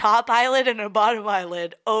top eyelid and a bottom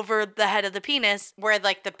eyelid over the head of the penis. Where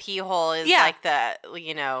like the pee hole is Yeah. like the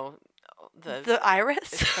The iris?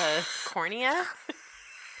 the cornea,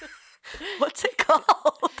 What's it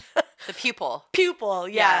called? the pupil. Pupil.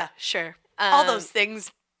 Yeah, Yeah. sure. All Um, those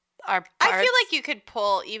things are I parts. feel like you could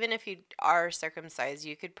pull, even if you are circumcised,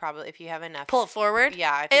 you could probably, if you have enough, pull it forward.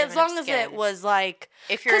 Yeah, if you have As long enough as it skin. was like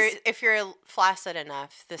If 'cause- you're flaccid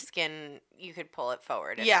enough, the skin you could pull it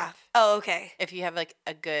forward. yeah. Enough. Oh, okay. If you have like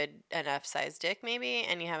a good enough sized dick, maybe,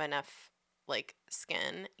 and you have enough like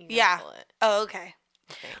skin, you can Yeah. pull it. Oh, okay.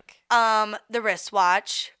 I think The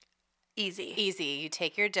wristwatch, easy. easy. You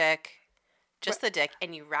take your dick, just the dick,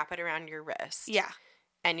 and you wrap it around your wrist. Yeah.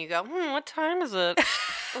 And you go, what time is it?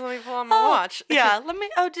 Let me pull out my watch. Yeah. Let me.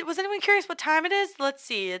 Oh, was anyone curious what time it is? Let's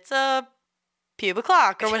see. It's a pube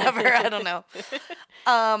o'clock or whatever. I don't know.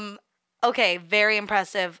 Okay, very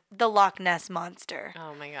impressive. The Loch Ness Monster.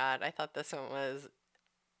 Oh my God. I thought this one was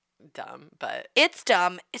dumb, but. It's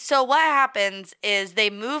dumb. So what happens is they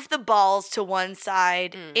move the balls to one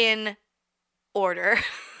side in order.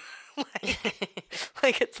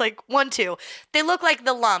 like it's like 1, 2. They look like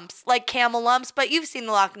the lumps, like camel lumps, but you've seen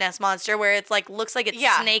the Loch Ness Monster where it's like looks like it's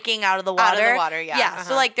snaking out of the water. Out of the water, yeah. Yeah.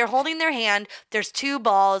 So like they're holding their hand, there's 2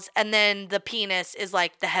 balls, and then the penis is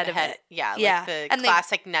like the head of it. Yeah, Yeah. like the And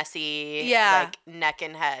classic Nessie like neck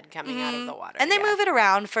and head coming out of the water. And they move it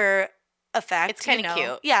around for effect. It's kind of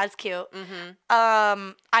cute. Yeah, it's cute.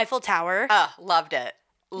 Eiffel Tower. Oh, loved it.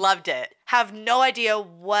 Loved it. Have no idea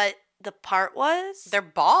what the part was. They're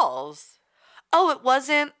balls. Oh, it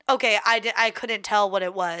wasn't? Okay, I couldn't tell what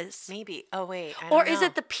it was. Maybe. Oh, wait. I Or don't is know.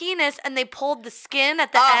 it the penis and they pulled the skin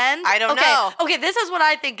at the end? I don't know. Okay, this is what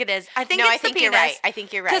I think it is. I think it's I think the penis. you're right. I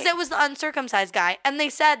think you're right. Because it was the uncircumcised guy. And they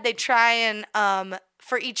said they try and,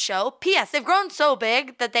 for each show. P.S. They've grown so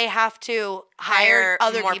big that they have to hire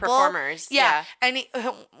other more people. performers. Yeah. And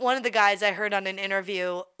one of the guys I heard on an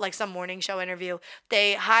interview, like some morning show interview,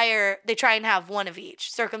 they try and have one of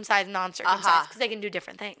each, circumcised, non-circumcised, because they can do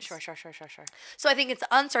different things. Sure. So I think it's the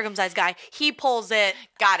uncircumcised guy. He pulls it.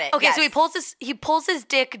 Got it. Okay, yes. so he pulls his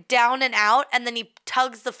dick down and out, and then he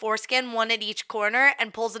tugs the foreskin, one at each corner,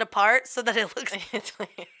 and pulls it apart so that it looks.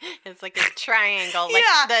 It's like a triangle. Like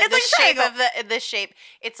Yeah, the it's like shape triangle. of the shape.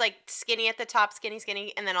 It's like skinny at the top,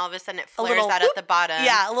 skinny, and then all of a sudden it flares little out whoop. at the bottom.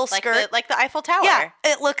 Yeah, a little like skirt. like the Eiffel Tower. Yeah,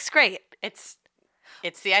 it looks great. It's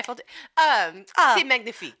the Eiffel. C'est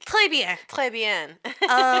magnifique. Très bien. Très bien.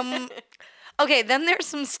 Okay, then there's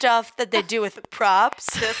some stuff that they do with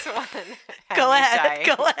props. This one. Go ahead.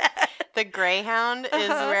 The Greyhound is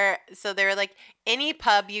where. So they were like, any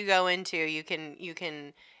pub you go into, you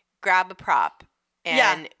can grab a prop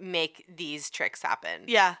and make these tricks happen.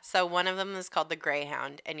 Yeah. So one of them is called the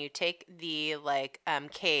Greyhound, and you take the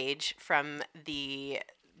cage from the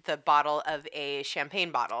bottle of a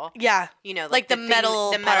champagne bottle. Yeah. You know, like the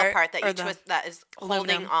metal part that you twist that is holding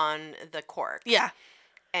aluminum. on the cork. Yeah.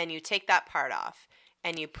 And you take that part off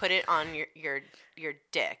and you put it on your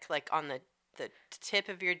dick, like on the tip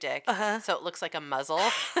of your dick, so it looks like a muzzle.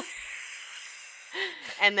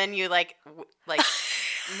 And then you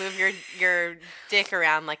move your dick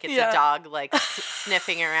around like it's a dog, like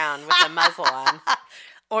sniffing around with a muzzle on.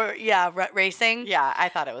 Or racing. Yeah, I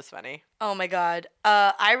thought it was funny. Oh my God.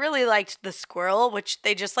 I really liked the squirrel, which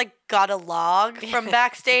they just like got a log from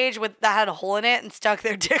backstage that had a hole in it and stuck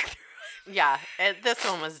their dick through. Yeah, this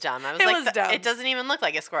one was dumb. I was dumb. It doesn't even look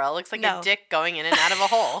like a squirrel. It looks like a dick going in and out of a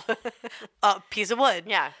hole. A piece of wood.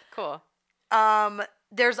 Yeah, cool.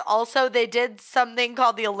 There's also, they did something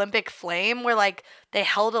called the Olympic Flame where like they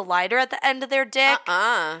held a lighter at the end of their dick.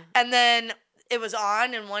 And then it was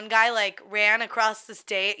on and one guy like ran across the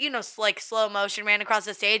stage, like slow motion ran across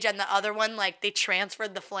the stage, and the other one like they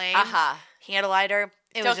transferred the flame. He had a lighter.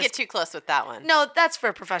 Don't get too close with that one. No, that's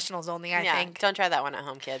for professionals only, I think. Don't try that one at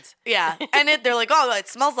home, kids. Yeah. And they're like, oh, it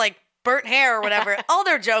smells like burnt hair or whatever. All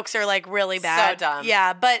their jokes are like really bad. So dumb.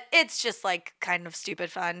 Yeah, but it's just like kind of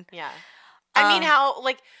stupid fun. Yeah. I mean,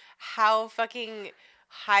 how fucking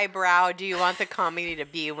highbrow do you want the comedy to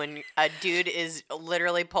be when a dude is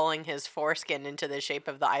literally pulling his foreskin into the shape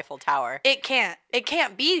of the Eiffel Tower? It can't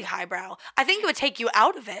be highbrow. I think it would take you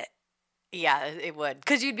out of it. Yeah, it would.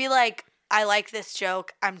 Because you'd be like, I like this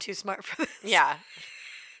joke. I'm too smart for this. Yeah.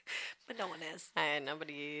 But no one is.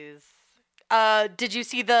 Nobody's. Did you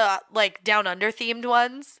see the like Down Under themed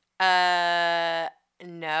ones?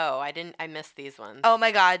 No, I didn't. I missed these ones. Oh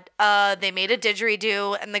my God. They made a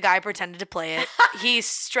didgeridoo and the guy pretended to play it. He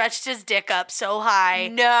stretched his dick up so high.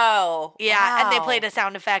 No. Yeah, Wow. and they played a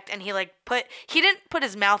sound effect and he didn't put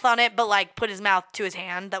his mouth on it, but like put his mouth to his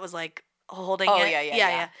hand that was like holding it. Oh,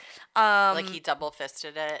 yeah. Like he double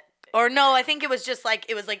fisted it. Or no, I think it was just like,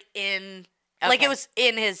 in, like Okay. it was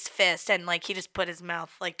in his fist and like he just put his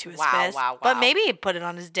mouth like to his fist. Wow. But maybe he put it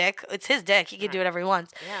on his dick. It's his dick. He can do whatever he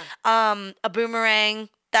wants. Yeah. A boomerang.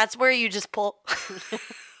 That's where you just pull.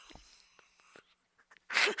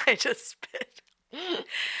 I just spit.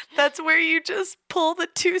 That's where you just pull the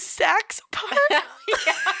 2 sacks apart.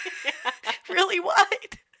 Yeah. Really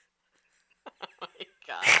wide. Oh my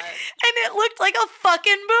God. And it looked like a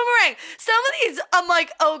fucking boomerang. Some of these, I'm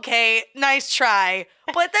like, okay, nice try.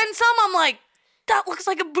 But then some, I'm like, that looks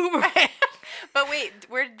like a boomerang. But wait,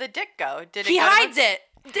 where'd the dick go? Did it He go to hides it.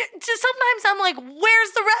 Just sometimes I'm like,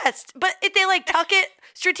 where's the rest? But they like tuck it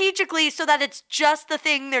strategically so that it's just the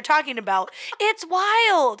thing they're talking about. It's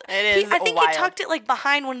wild. It is I think wild. he tucked it like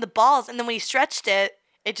behind one of the balls, and then when he stretched it,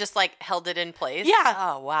 It just like held it in place. Yeah.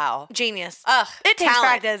 Oh wow. Genius. Ugh. It takes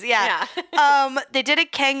talent. practice. Yeah. They did a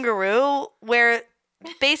kangaroo where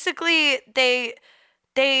basically they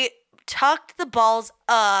tucked the balls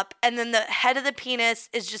up, and then the head of the penis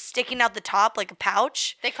is just sticking out the top like a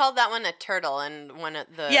pouch. They called that one a turtle, and one of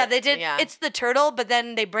the Yeah, they did. Yeah. It's the turtle, but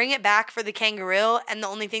then they bring it back for the kangaroo, and the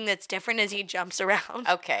only thing that's different is he jumps around.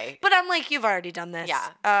 Okay. But I'm like, you've already done this. Yeah,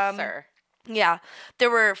 sir. Yeah. There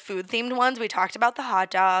were food-themed ones. We talked about the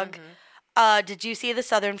hot dog. Mm-hmm. Did you see the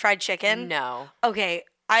Southern Fried Chicken? No. Okay.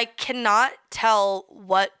 I cannot tell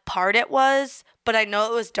what part it was, but I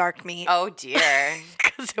know it was dark meat. Oh, dear.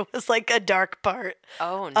 Because it was like a dark part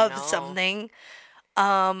of something.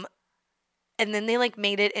 And then they like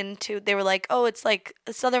made it into, they were like, oh, it's like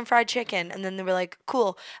a Southern Fried Chicken. And then they were like,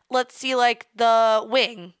 cool, let's see like the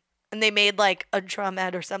wing. And they made like a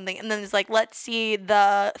drumhead or something. And then it's like, let's see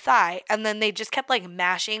the thigh. And then they just kept like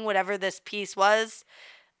mashing whatever this piece was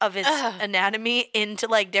of his anatomy into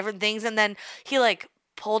like different things. And then he like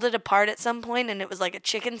pulled it apart at some point, and it was like a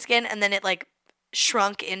chicken skin, and then it like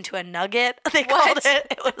shrunk into a nugget. They called it.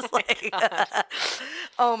 It was like,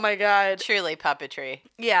 oh my god, truly puppetry.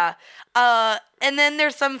 Yeah. And then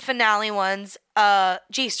there's some finale ones.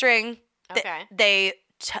 G-string. Okay. They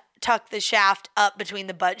tuck the shaft up between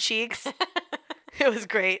the butt cheeks. It was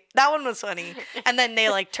great. That one was funny. And then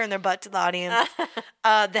they like turn their butt to the audience.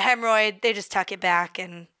 The hemorrhoid, they just tuck it back,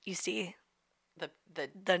 and you see the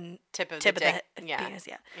tip of the penis.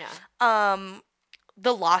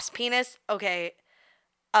 The lost penis. Okay.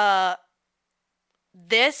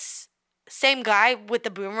 This same guy with the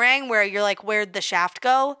boomerang, where you're like, where'd the shaft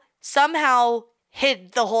go? Somehow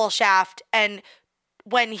hid the whole shaft, and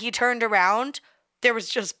when he turned around, there was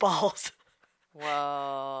just balls.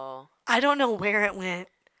 Whoa. I don't know where it went.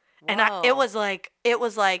 Whoa. And it was like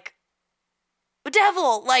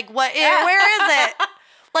devil. Like what? Where is it?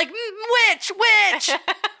 Like, which?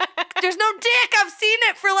 There's no dick. I've seen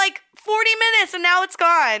it for like 40 minutes, and now it's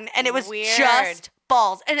gone. And it was just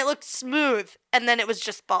balls. And it looked smooth. And then it was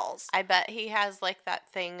just balls. I bet he has like that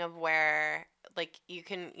thing of where like you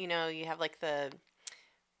can, you have like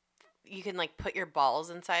you can like put your balls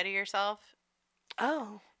inside of yourself.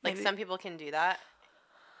 Oh. Like some people can do that.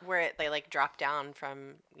 Where they like drop down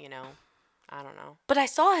from, I don't know. But I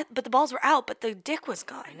saw it, but the balls were out, but the dick was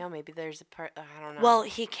gone. I know, maybe there's a part, I don't know. Well,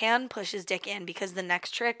 he can push his dick in, because the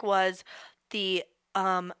next trick was the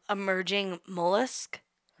emerging mollusk.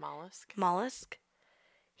 Mollusk.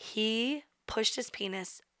 He pushed his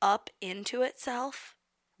penis up into itself.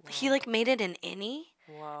 Whoa. He like made it an innie.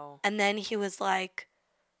 Whoa. And then he was like,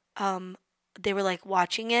 they were like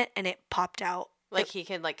watching it, and it popped out. Like he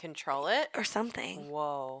could like control it? Or something.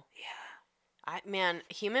 Whoa. Yeah. Man,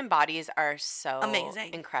 human bodies are so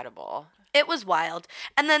amazing, incredible. It was wild.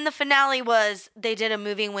 And then the finale was they did a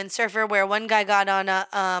moving windsurfer where one guy got on a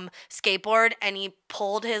skateboard, and he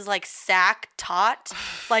pulled his like sack taut,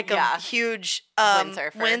 like a huge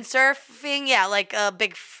windsurfing, like a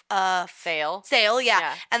big sail.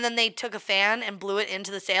 Yeah. And then they took a fan and blew it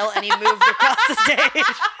into the sail, and he moved across the stage.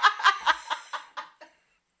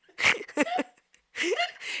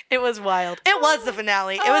 It was wild. It was the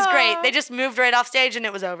finale. It was great. They just moved right off stage, and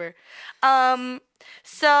it was over.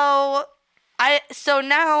 So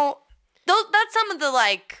now that's some of the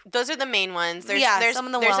like. Those are the main ones. There's some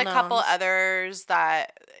of the there's a couple others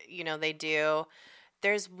that they do.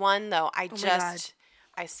 There's one though. I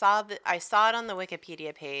saw it on the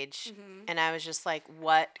Wikipedia page, and I was just like,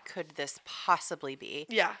 what could this possibly be?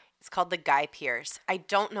 Yeah. It's called the Guy Pearce. I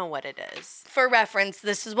don't know what it is. For reference,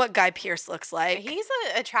 this is what Guy Pearce looks like. He's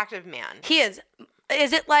an attractive man. He is.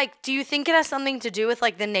 Is it like, do you think it has something to do with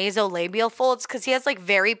like the nasolabial folds? Because he has like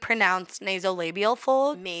very pronounced nasolabial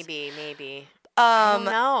folds. Maybe. I don't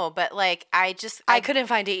know, but like I couldn't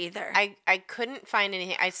find it either. I couldn't find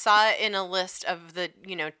anything. I saw it in a list of the,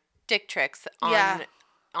 dick tricks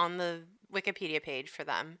on the Wikipedia page for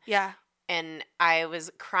them. Yeah. And I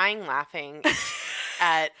was crying laughing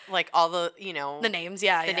at like all the, the names,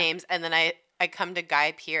 the names, and then I come to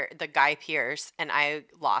Guy Pearce, and I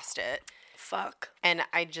lost it. Fuck. And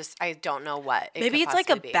I don't know what. Maybe it's like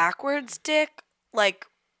a backwards dick, like,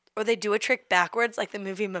 or they do a trick backwards, like the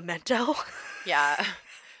movie Memento. Yeah.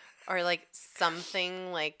 Or like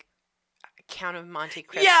something like Count of Monte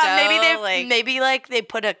Cristo. Yeah, maybe they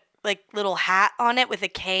put a like little hat on it with a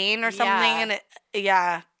cane or something, and it,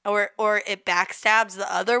 or it backstabs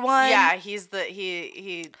the other one. Yeah,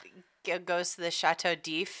 he goes to the Chateau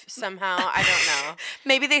d'If somehow. I don't know.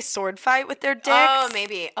 Maybe they sword fight with their dicks. Oh,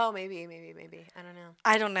 maybe.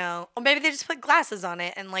 I don't know. Or maybe they just put glasses on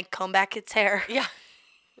it and like comb back its hair. Yeah.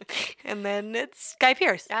 And then it's Guy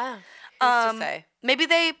Pearce. Yeah. Who's to say? Maybe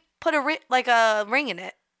they put a ring in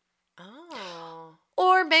it. Oh.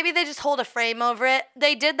 Or maybe they just hold a frame over it.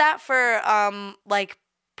 They did that for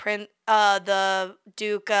the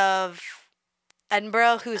Duke of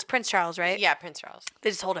Edinburgh, who's Prince Charles, right? Yeah, Prince Charles. They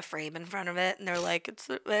just hold a frame in front of it, and they're like,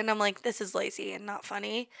 and I'm like, this is lazy and not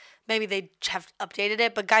funny. Maybe they have updated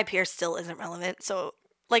it, but Guy Pearce still isn't relevant, so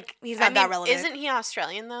like he's not that relevant. Isn't he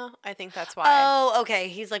Australian though? I think that's why. Oh, okay.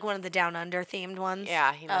 He's like one of the Down Under themed ones.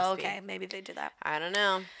 Yeah, he must be. Okay, maybe they did that. I don't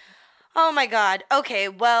know. Oh my God. Okay,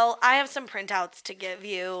 well, I have some printouts to give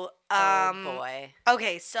you. Oh boy.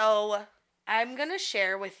 Okay, so I'm gonna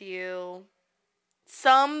share with you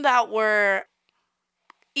some that were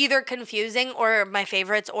either confusing or my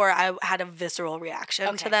favorites, or I had a visceral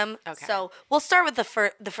reaction to them. Okay. So we'll start with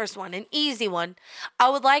the first one, an easy one. I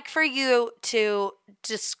would like for you to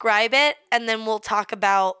describe it, and then we'll talk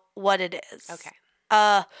about what it is. Okay.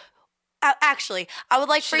 Actually, I would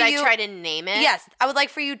like for you. Should I try to name it? Yes, I would like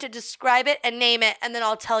for you to describe it and name it, and then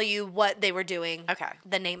I'll tell you what they were doing. Okay.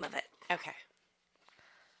 The name of it. Okay.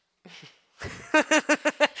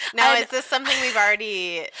 Now, is this something we've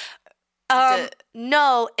already?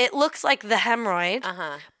 No, it looks like the hemorrhoid,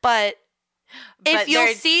 But but if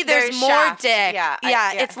you'll see, there's more shaft. dick.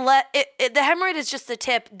 Yeah, It's the hemorrhoid is just the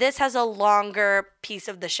tip. This has a longer piece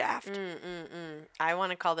of the shaft. I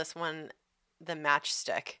want to call this one the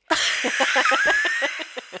matchstick.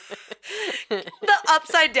 The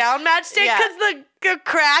upside down matchstick, because the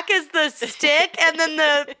crack is the stick, and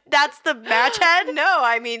then that's the match head. No,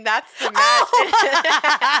 I mean that's the match.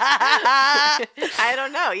 I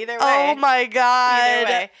don't know. Either way. Oh my God. Either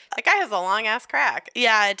way, that guy has a long ass crack.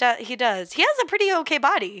 Yeah, he does. He has a pretty okay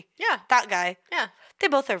body. Yeah, that guy. Yeah, they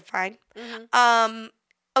both are fine. Mm-hmm.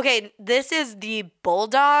 Okay, this is the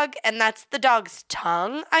bulldog, and that's the dog's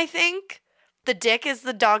tongue, I think. The dick is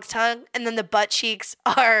the dog's tongue, and then the butt cheeks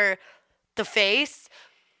are the face,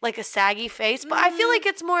 like a saggy face. But I feel like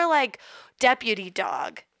it's more like deputy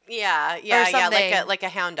dog. Yeah, like a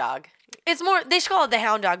hound dog. It's more, they should call it the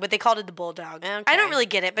hound dog, but they called it the bulldog. Okay. I don't really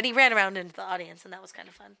get it, but he ran around into the audience, and that was kind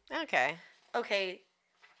of fun. Okay. Okay.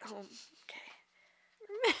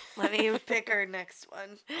 Let me pick our next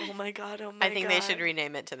one. Oh my God. I think they should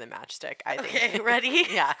rename it to the matchstick. I think. Okay, ready?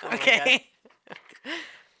 Yeah. Oh okay.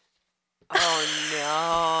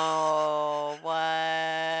 Oh no!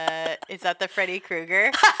 What is that? The Freddy Krueger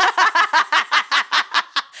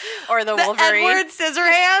or the Wolverine? Edward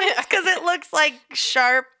Scissorhands, because it looks like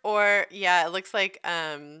sharp. Or yeah, it looks like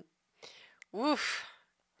a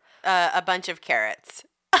bunch of carrots.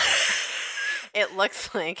 It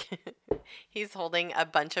looks like he's holding a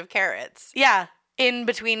bunch of carrots. Yeah, in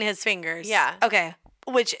between his fingers. Yeah. Okay.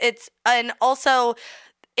 And also,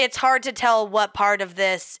 it's hard to tell what part of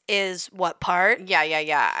this is what part. Yeah.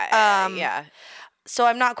 Yeah. So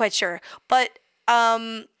I'm not quite sure. But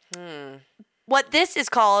what this is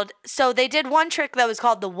called, so they did one trick that was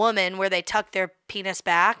called the woman, where they tucked their penis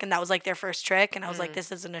back, and that was like their first trick. And I was like,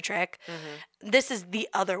 this isn't a trick. Mm-hmm. This is the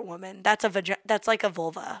other woman. That's that's like a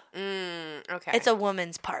vulva. Okay. It's a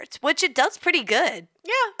woman's part, which it does pretty good.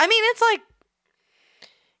 Yeah. I mean, it's like,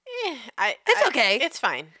 it's okay. It's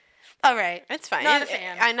fine. All right. It's fine. Not a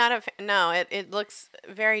fan. I'm not a fan. No, it looks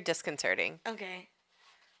very disconcerting. Okay.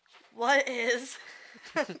 What is...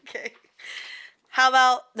 Okay. How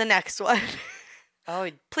about the next one? Oh.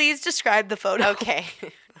 Please describe the photo. Okay.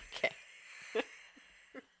 Okay.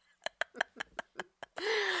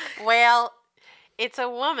 Well, it's a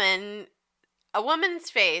woman. A woman's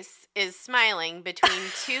face is smiling between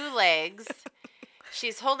two legs.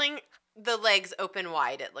 She's holding the legs open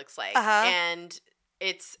wide, it looks like. And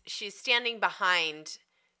she's standing behind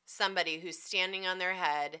somebody who's standing on their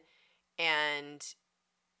head, and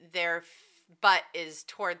their butt is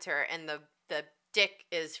towards her, and the dick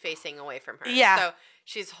is facing away from her. Yeah. So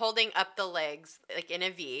she's holding up the legs like in a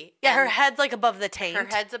V. Yeah, her head's like above the taint. Her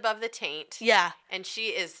head's above the taint. Yeah. And she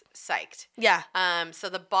is psyched. Yeah. So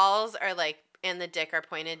the balls are like, and the dick are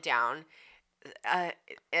pointed down.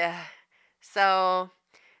 So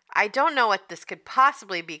I don't know what this could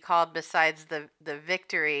possibly be called besides the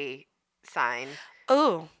victory sign.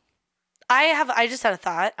 Ooh. I just had a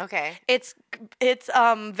thought. Okay. It's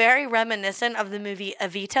very reminiscent of the movie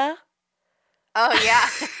Evita. Oh yeah.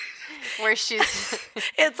 Where she's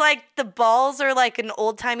it's like the balls are like an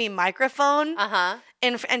old-timey microphone. Uh-huh.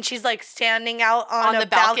 And she's like standing out on the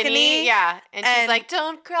balcony. Yeah. And she's like,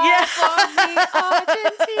 "Don't cry for me,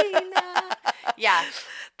 Argentina." Yeah.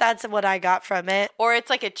 That's what I got from it. Or it's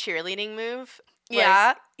like a cheerleading move.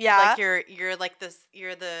 Yeah. Like you're like this.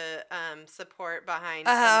 You're the support behind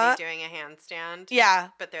somebody doing a handstand.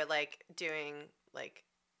 Yeah. But they're like doing like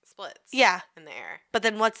splits. Yeah. In the air. But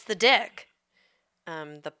then what's the dick?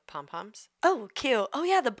 The pom-poms. Oh, cute. Oh,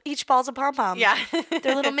 yeah, each ball's a pom-pom. Yeah.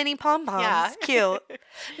 They're little mini pom-poms. Yeah. Cute.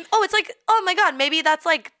 Oh, it's like, oh my God, maybe that's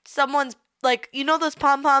like someone's, like, you know those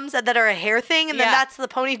pom-poms that are a hair thing? And then Yeah. that's the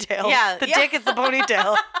ponytail. Yeah, The yeah. dick is the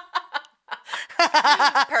ponytail.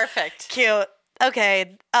 Perfect. Cute.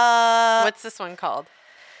 Okay. What's this one called?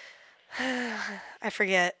 I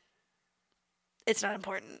forget. It's not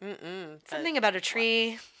important. Something about a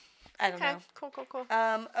tree. I don't know. Cool.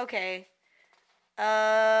 Okay.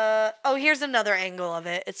 Oh, here's another angle of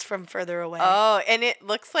it. It's from further away. Oh, and it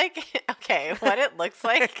looks like, okay, what it looks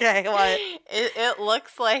like. Okay, what? It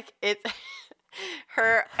looks like it's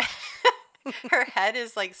her her head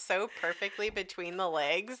is like so perfectly between the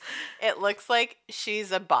legs. It looks like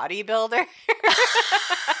she's a bodybuilder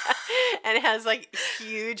and has like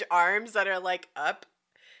huge arms that are like up.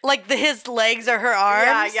 Like his legs are her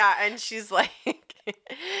arms? Yeah, and she's like,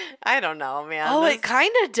 I don't know, man. Oh, it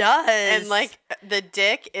kind of does. And like the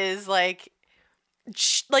dick is like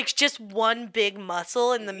just one big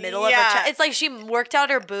muscle in the middle of her Yeah. chest. It's like she worked out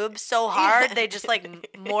her boobs so hard they just like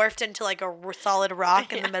morphed into like a solid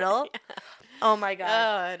rock in the middle. Yeah. Oh my God.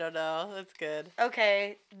 Oh, I don't know. That's good.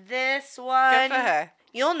 Okay, this one. Good for her.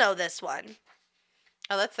 You'll know this one.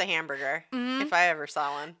 Oh, that's the hamburger. Mhm. If I ever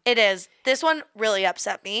saw one. It is. This one really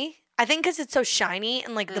upset me. I think because it's so shiny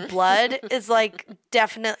and like the blood is like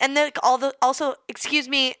definitely, and then also, excuse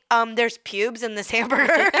me, there's pubes in this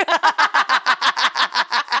hamburger.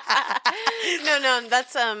 No,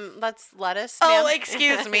 that's lettuce. Oh, ma'am.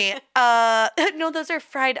 excuse me. No, those are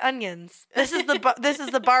fried onions. This is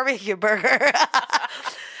the barbecue burger.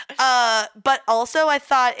 But also I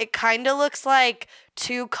thought it kind of looks like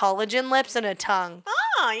two collagen lips and a tongue.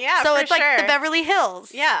 Oh, yeah. So for it's sure. like the Beverly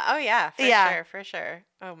Hills. Yeah. Oh, yeah. Yeah. For sure.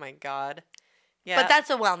 Oh my God. Yeah. But that's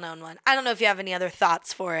a well-known one. I don't know if you have any other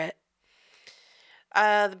thoughts for it.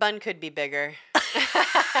 the bun could be bigger.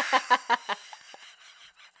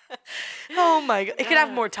 Oh my God. It could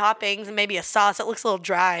have more toppings and maybe a sauce. It looks a little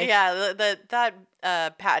dry. Yeah.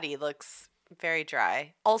 That patty looks very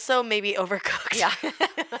dry. Also maybe overcooked. Yeah.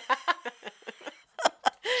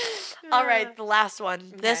 All right, the last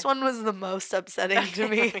one. This one was the most upsetting to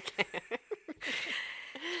me. Okay.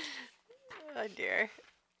 Oh dear.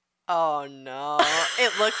 Oh no.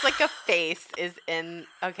 It looks like a face is in.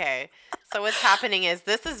 Okay. So what's happening is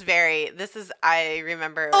I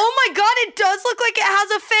remember. Oh my God, it does look like it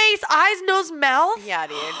has a face. Eyes, nose, mouth. Yeah,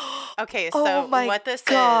 dude. Okay, Oh so my what this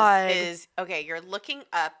God. is okay, you're looking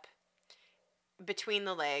up between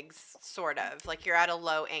the legs, sort of. Like you're at a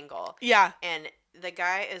low angle. Yeah. And the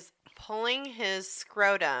guy is pulling his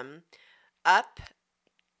scrotum up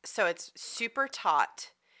so it's super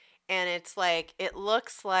taut. And it's like, it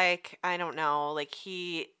looks like, I don't know, like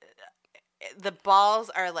the balls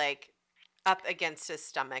are like up against his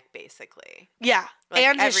stomach, basically. Yeah. Like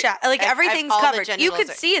and his shaft. Like everything's all the covered. You genitals could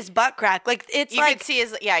are- see his butt crack. Like it's You like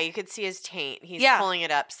could see his taint. He's Yeah. pulling it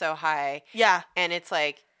up so high. Yeah. And it's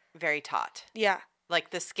like very taut. Yeah. Like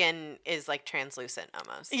the skin is like translucent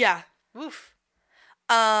almost. Yeah. Woof.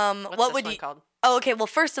 What What's would this one you called? Oh, okay. Well,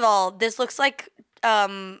 first of all, this looks like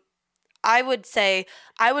I would say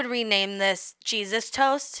I would rename this Jesus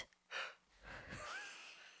toast.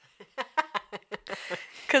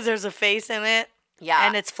 Cuz there's a face in it. Yeah.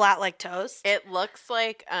 And it's flat like toast. It looks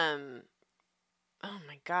like oh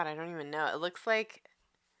my God, I don't even know. It looks like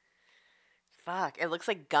it looks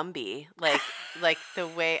like Gumby. Like the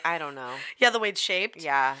way, I don't know. Yeah, the way it's shaped.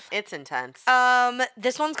 Yeah, it's intense.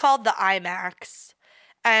 This one's called the IMAX.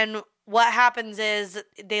 And what happens is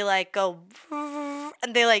they like go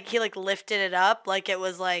and he like lifted it up like it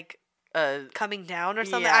was like coming down or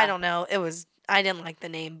something. Yeah. I don't know. I didn't like the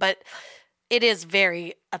name, but it is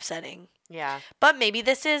very upsetting. Yeah. But maybe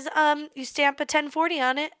this is you stamp a 1040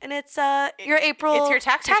 on it and it's your April It's your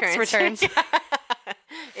tax returns.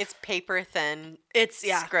 It's paper thin It's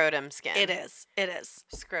scrotum skin. It is. It is.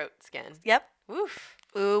 Scrot skin. Yep. Oof.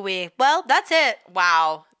 Ooh wee. Well, that's it.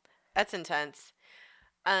 Wow. That's intense.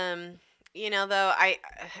 Though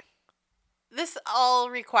this all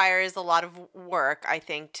requires a lot of work, I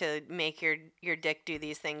think, to make your dick do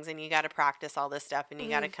these things, and you got to practice all this stuff, and you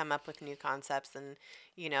got to come up with new concepts and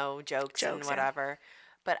jokes and yeah. whatever.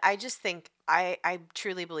 But I just think I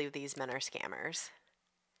truly believe these men are scammers.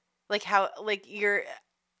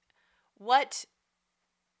 What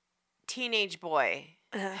teenage boy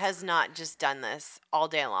has not just done this all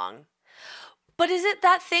day long? But is it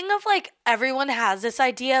that thing of like everyone has this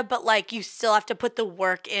idea, but like you still have to put the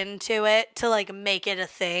work into it to like make it a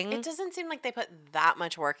thing? It doesn't seem like they put that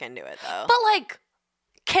much work into it, though. But like,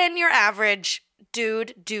 can your average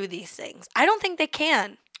dude do these things? I don't think they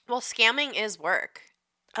can. Well, scamming is work.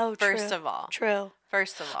 Oh, true. First of all. True.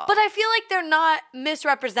 First of all. But I feel like they're not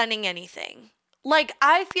misrepresenting anything. Like,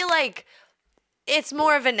 I feel like it's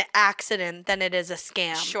more of an accident than it is a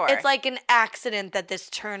scam. Sure. It's like an accident that this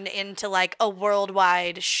turned into like a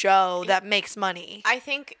worldwide show that makes money. I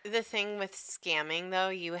think the thing with scamming, though,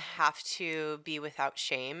 you have to be without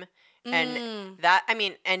shame. And that, I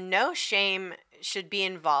mean, and no shame should be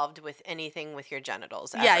involved with anything with your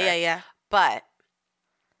genitals ever. Yeah. But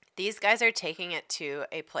these guys are taking it to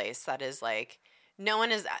a place that is like, no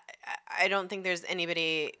one is, I don't think there's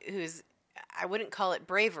anybody who's, I wouldn't call it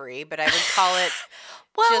bravery, but I would call it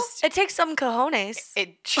Well, just, it takes some cojones.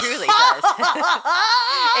 it truly does.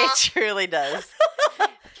 It truly does.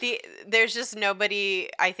 There's just nobody,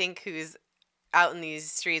 I think, who's out in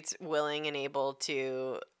these streets willing and able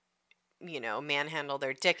to, you know, manhandle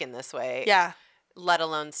their dick in this way. Yeah. Let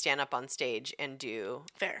alone stand up on stage and do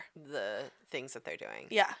Fair. the things that they're doing.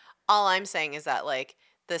 Yeah. All I'm saying is that, like,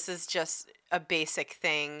 this is just a basic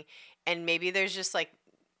thing. And maybe there's just, like,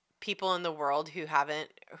 people in the world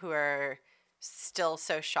who are still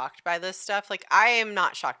so shocked by this stuff. Like, I am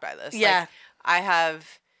not shocked by this. Yeah. Like, I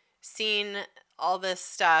have seen all this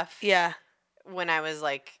stuff Yeah. when I was,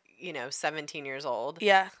 like, you know, 17 years old.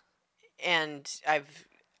 Yeah. And I've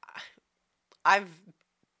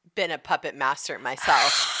been a puppet master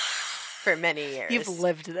myself for many years. You've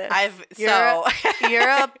lived this. You're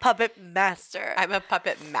a puppet master. I'm a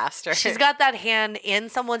puppet master. She's got that hand in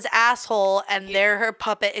someone's asshole, and they're her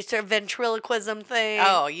puppet. It's her ventriloquism thing.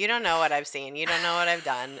 Oh, you don't know what I've seen. You don't know what I've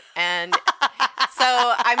done. And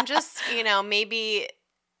so I'm just, you know, maybe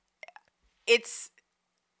it's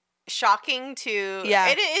shocking to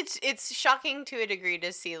it's shocking to a degree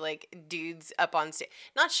to see like dudes up on stage.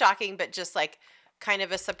 Not shocking, but just like kind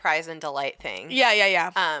of a surprise and delight thing.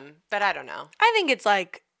 Yeah. But I don't know. I think it's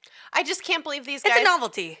like I just can't believe these guys. it's a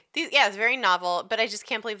novelty. It's very novel, but I just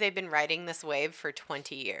can't believe they've been riding this wave for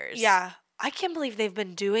 20 years. Yeah. I can't believe they've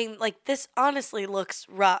been doing like this. Honestly, looks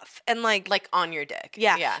rough and like on your dick.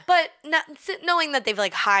 Yeah. But knowing that they've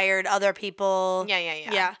like hired other people.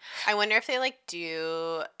 Yeah. I wonder if they like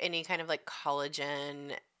do any kind of like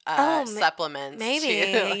collagen supplements.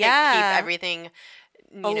 Maybe. To, like, keep everything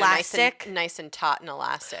elastic, nice and taut and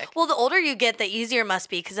elastic. Well, the older you get, the easier it must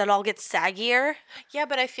be because it all gets saggier. Yeah,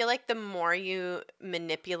 but I feel like the more you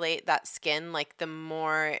manipulate that skin, like the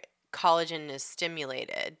more collagen is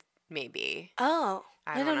stimulated. Maybe. Oh,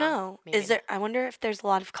 I don't know. Is there? I wonder if there's a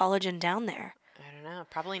lot of collagen down there. I don't know.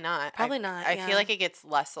 Probably not. Probably not. I feel like it gets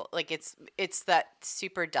less. Like it's that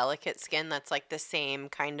super delicate skin that's like the same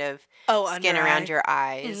kind of skin around your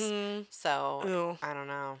eyes. Mm-hmm. So I don't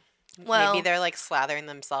know. Well, maybe they're like slathering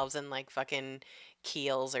themselves in like fucking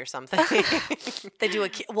Kiehl's or something. They do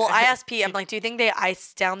well, I asked Pete, I'm like, do you think they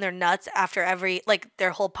ice down their nuts after every, like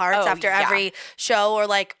their whole parts after every show or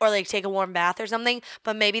like take a warm bath or something?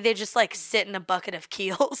 But maybe they just like sit in a bucket of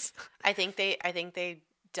Kiehl's. I think they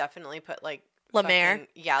definitely put like La Mer.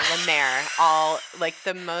 La Mer. All like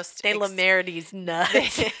the most. They La Mer these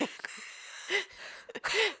nuts.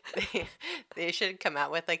 They should come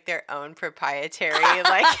out with like their own proprietary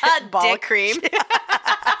like ball cream.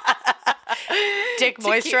 Dick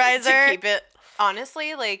moisturizer. To keep it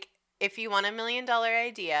honestly, like if you want $1 million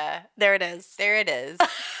idea, there it is. There it is.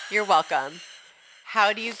 You're welcome.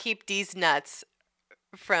 How do you keep these nuts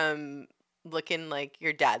from looking like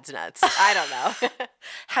your dad's nuts? I don't know.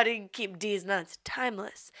 How do you keep these nuts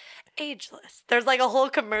timeless, ageless? There's like a whole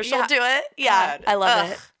commercial to it. Yeah, God. I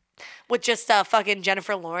love it. With just fucking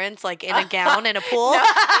Jennifer Lawrence like in a gown in a pool.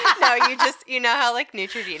 No, you know how like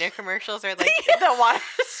Neutrogena commercials are like the water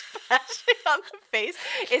splashing on the face.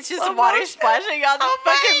 It's just water splashing on the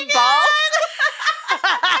fucking balls.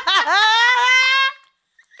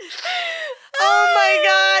 Oh my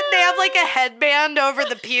God. They have like a headband over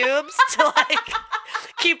the pubes to like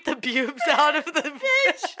keep the pubes out of the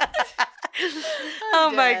bitch. Oh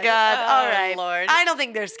my God. All right. Lord. I don't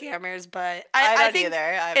think they're scammers, but I think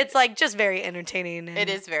either. It's like just very entertaining. It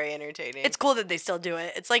is very entertaining. It's cool that they still do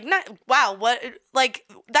it. It's like, wow, what, like,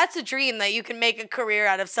 that's a dream that you can make a career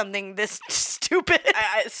out of something this stupid.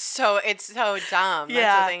 It's so dumb. Yeah.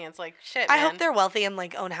 That's the thing. It's like, shit, man. I hope they're wealthy and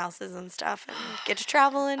like own houses and stuff and get to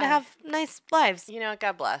travel and have nice lives. You know,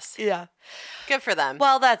 God bless. Yeah. Good for them.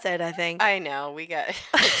 Well, that's it, I think. I know. We got...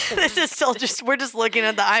 This is still we're just looking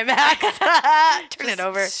at the IMAX. Turn it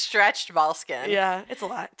over. Stretched ball skin. Yeah, it's a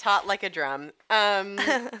lot. Taut like a drum.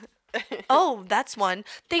 Oh, that's one.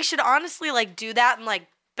 They should honestly like do that and like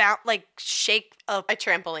shake a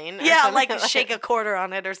trampoline. Yeah, like shake a quarter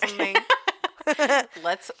on it or something.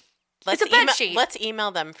 Let's It's a bed sheet. Let's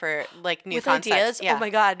email them for like new With concepts. ideas. Yeah. Oh my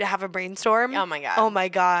God. To have a brainstorm. Oh my god. Oh my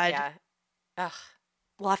God. Yeah. Ugh.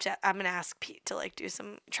 We'll have to, I'm going to ask Pete to like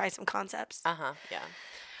try some concepts. Yeah.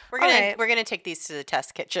 All right. We're gonna take these to the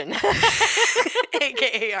test kitchen.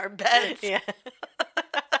 AKA our beds. Yeah.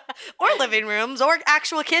 Or living rooms or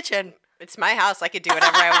actual kitchen. It's my house. I could do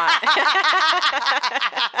whatever I want.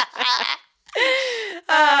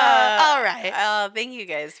 All right. Thank you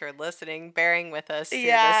guys for listening, bearing with us through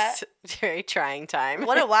Yeah. this very trying time.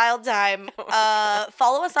 What a wild time.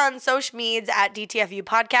 Follow us on social medias at DTFU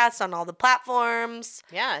Podcast on all the platforms.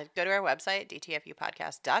 Yeah, go to our website,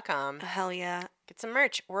 dtfupodcast.com. Hell yeah. Get some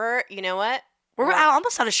merch. You know what? We're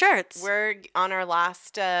almost out of shirts. We're on our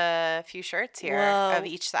last few shirts here Whoa. of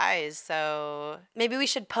each size. So, Maybe we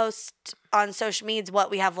should post on social medias what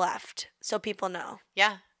we have left so people know.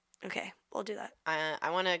 yeah. Okay, we'll do that.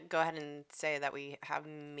 I want to go ahead and say that we have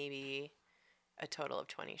maybe a total of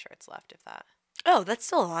 20 shirts left, if that. Oh, that's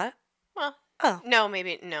still a lot. Well, Oh. no,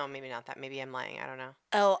 maybe not that. Maybe I'm lying. I don't know.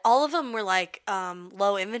 Oh, all of them were like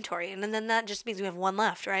low inventory, and then that just means we have one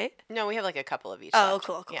left, right? No, we have like a couple of each. Oh, left.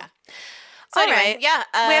 cool. Yeah. So All anyway, right. yeah,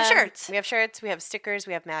 We have shirts. We have shirts. We have stickers.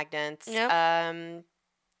 We have magnets. Yep.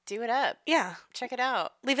 Do it up. Yeah. Check it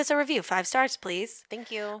out. Leave us a review, 5 stars, please.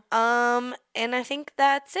 Thank you. And I think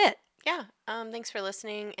that's it. Yeah. Thanks for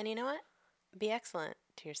listening. And you know what? Be excellent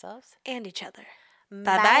to yourselves And each other.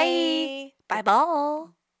 Bye-bye. Bye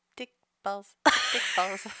ball. Dick balls. Dick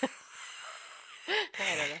balls.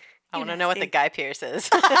 I don't know. I You want to know what the nasty. Guy Pearce is.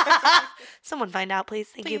 Someone find out, please.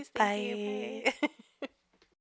 Thank you. Please, Bye. thank you. Bye.